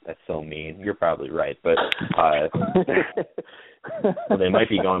 that's so mean. You're probably right, but well, they might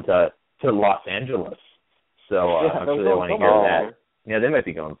be going to Los Angeles. So I'm sure they want to hear that. Yeah, they might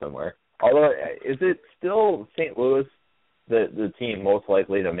be going somewhere. Although, is it still St. Louis, the team most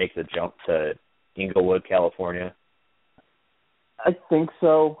likely to make the jump to Inglewood, California? I think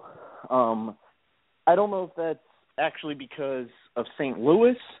so. I don't know if that's actually because of St.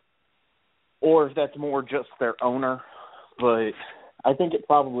 Louis or if that's more just their owner, but I think it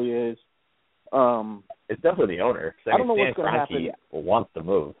probably is. It's definitely the owner. I don't know what's going to happen. Wants to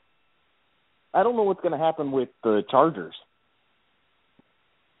move. I don't know what's going to happen with the Chargers.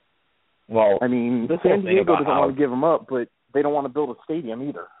 Well, San Diego doesn't want to give them up, but they don't want to build a stadium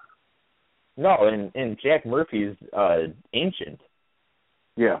either. No, and Jack Murphy's ancient.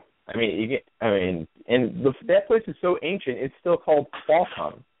 Yeah. I mean, that place is so ancient, it's still called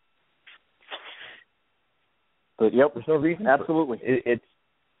Qualcomm. But yep, there's no reason. Absolutely. It's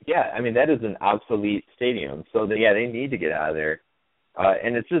yeah. I mean, that is an obsolete stadium. So they need to get out of there.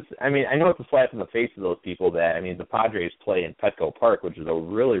 And it's just, I mean, I know it's a slap in the face of those people that, I mean, the Padres play in Petco Park, which is a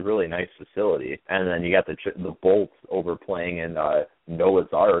really, really nice facility, and then you got the Bolts over playing in Noah's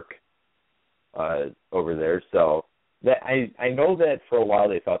Ark over there. So that I know that for a while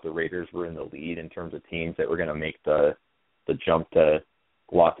they thought the Raiders were in the lead in terms of teams that were going to make the jump to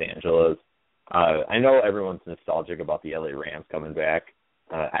Los Angeles. I know everyone's nostalgic about the LA Rams coming back.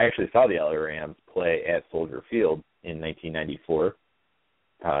 I actually saw the LA Rams play at Soldier Field in 1994.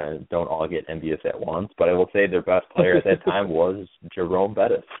 Don't all get envious at once, but I will say their best player at that time was Jerome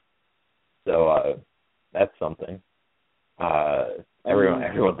Bettis. So that's something. Everyone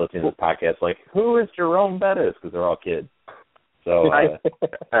listening to this podcast like, who is Jerome Bettis? Because they're all kids. So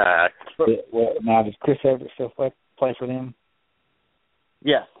now does Chris Everett still play for them?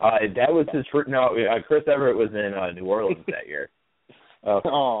 Yes. That was his first. No, Chris Everett was in New Orleans that year.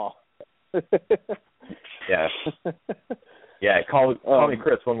 Oh. Yeah. Yeah, call me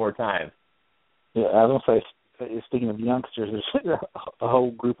Chris one more time. Yeah, I was going to say, speaking of youngsters, there's a whole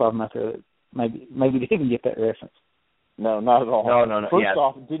group of them out there that maybe they didn't get that reference. No, not at all. No. First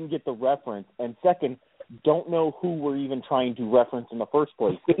off, didn't get the reference, and second, don't know who we're even trying to reference in the first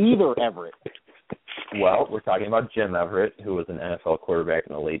place. Either Everett. Well, we're talking about Jim Everett, who was an NFL quarterback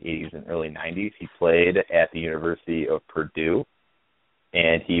in the late 80s and early 90s. He played at the University of Purdue.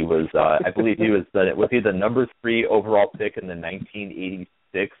 And he was, I believe he was the number 3 overall pick in the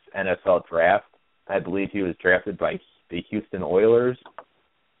 1986 NFL draft. I believe he was drafted by the Houston Oilers.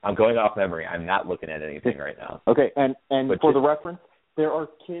 I'm going off memory. I'm not looking at anything right now. Okay, and for the reference, there are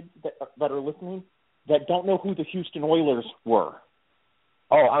kids that are listening that don't know who the Houston Oilers were.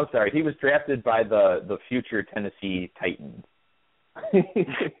 Oh, I'm sorry. He was drafted by the future Tennessee Titans.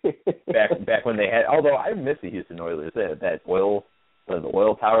 back when they had, although I miss the Houston Oilers. They had that the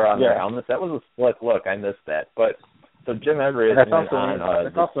oil tower on their helmets. That was a slick look. I missed that. But so Jim Everett that's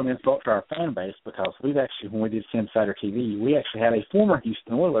also an insult to our fan base because we've actually, when we did Phinsider TV, we actually had a former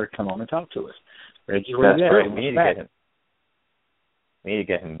Houston Oiler come on and talk to us. Reggie, that's right. We need to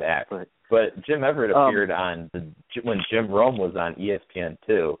get him back. Right. But Jim Everett appeared on when Jim Rome was on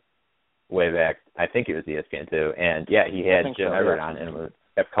ESPN2 way back. I think it was ESPN2, and yeah, he had Jim Everett on and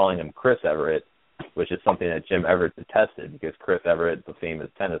kept calling him Chris Everett, which is something that Jim Everett detested because Chris Everett, the famous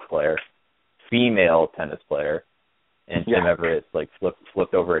tennis player, female tennis player, and Jim Everett like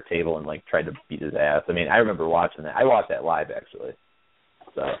flipped over a table and like tried to beat his ass. I mean, I remember watching that. I watched that live actually.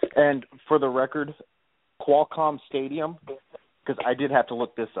 So. And for the record, Qualcomm Stadium, because I did have to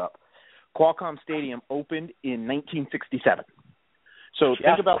look this up. Qualcomm Stadium opened in 1967. So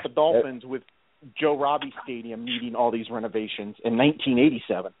think about the Dolphins with Joe Robbie Stadium needing all these renovations in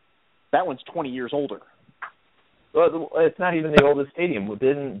 1987. That one's 20 years older. Well, it's not even the oldest stadium.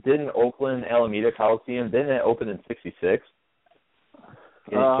 Didn't Oakland Alameda Coliseum, didn't it open in 66?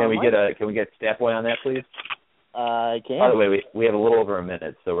 Can we get Stat Boy on that, please? I can. By the way, we have a little over a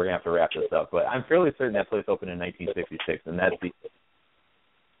minute, so we're gonna have to wrap this up. But I'm fairly certain that place opened in 1966, and that's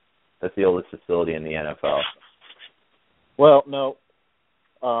the oldest facility in the NFL. Well, no.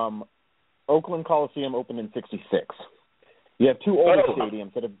 Oakland Coliseum opened in 66. You have two older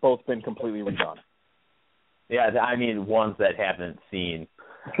stadiums that have both been completely redone. Yeah, I mean ones that haven't seen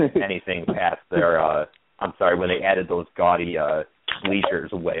anything past their. I'm sorry, when they added those gaudy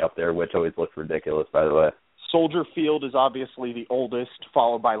bleachers way up there, which always looks ridiculous, by the way. Soldier Field is obviously the oldest,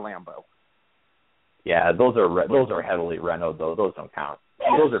 followed by Lambeau. Yeah, those are heavily renoed though. Those don't count.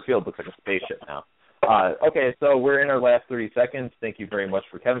 Soldier Field looks like a spaceship now. Okay, so we're in our last 30 seconds. Thank you very much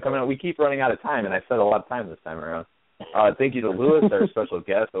for Kevin coming on. We keep running out of time, and I said a lot of time this time around. Thank you to Lewis, our special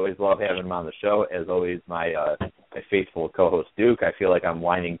guest. Always love having him on the show. As always, my faithful co-host Duke. I feel like I'm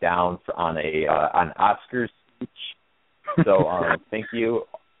winding down on Oscars. So thank you,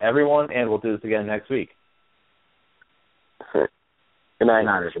 everyone, and we'll do this again next week. Good night,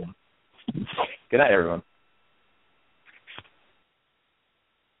 everyone. Good night, everyone.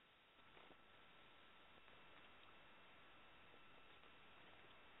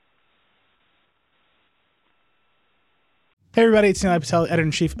 Hey everybody, it's Neil Patel,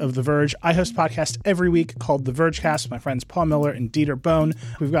 editor-in-chief of The Verge. I host a podcast every week called The Vergecast with my friends Paul Miller and Dieter Bohn.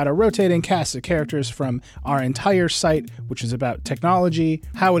 We've got a rotating cast of characters from our entire site, which is about technology,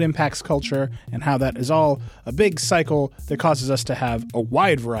 how it impacts culture, and how that is all a big cycle that causes us to have a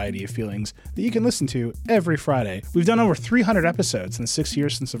wide variety of feelings that you can listen to every Friday. We've done over 300 episodes in the 6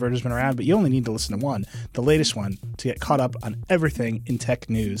 years since The Verge has been around, but you only need to listen to one, the latest one, to get caught up on everything in tech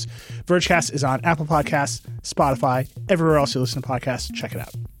news. Vergecast is on Apple Podcasts, Spotify, everywhere else you listen to podcasts. Check it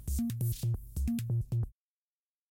out.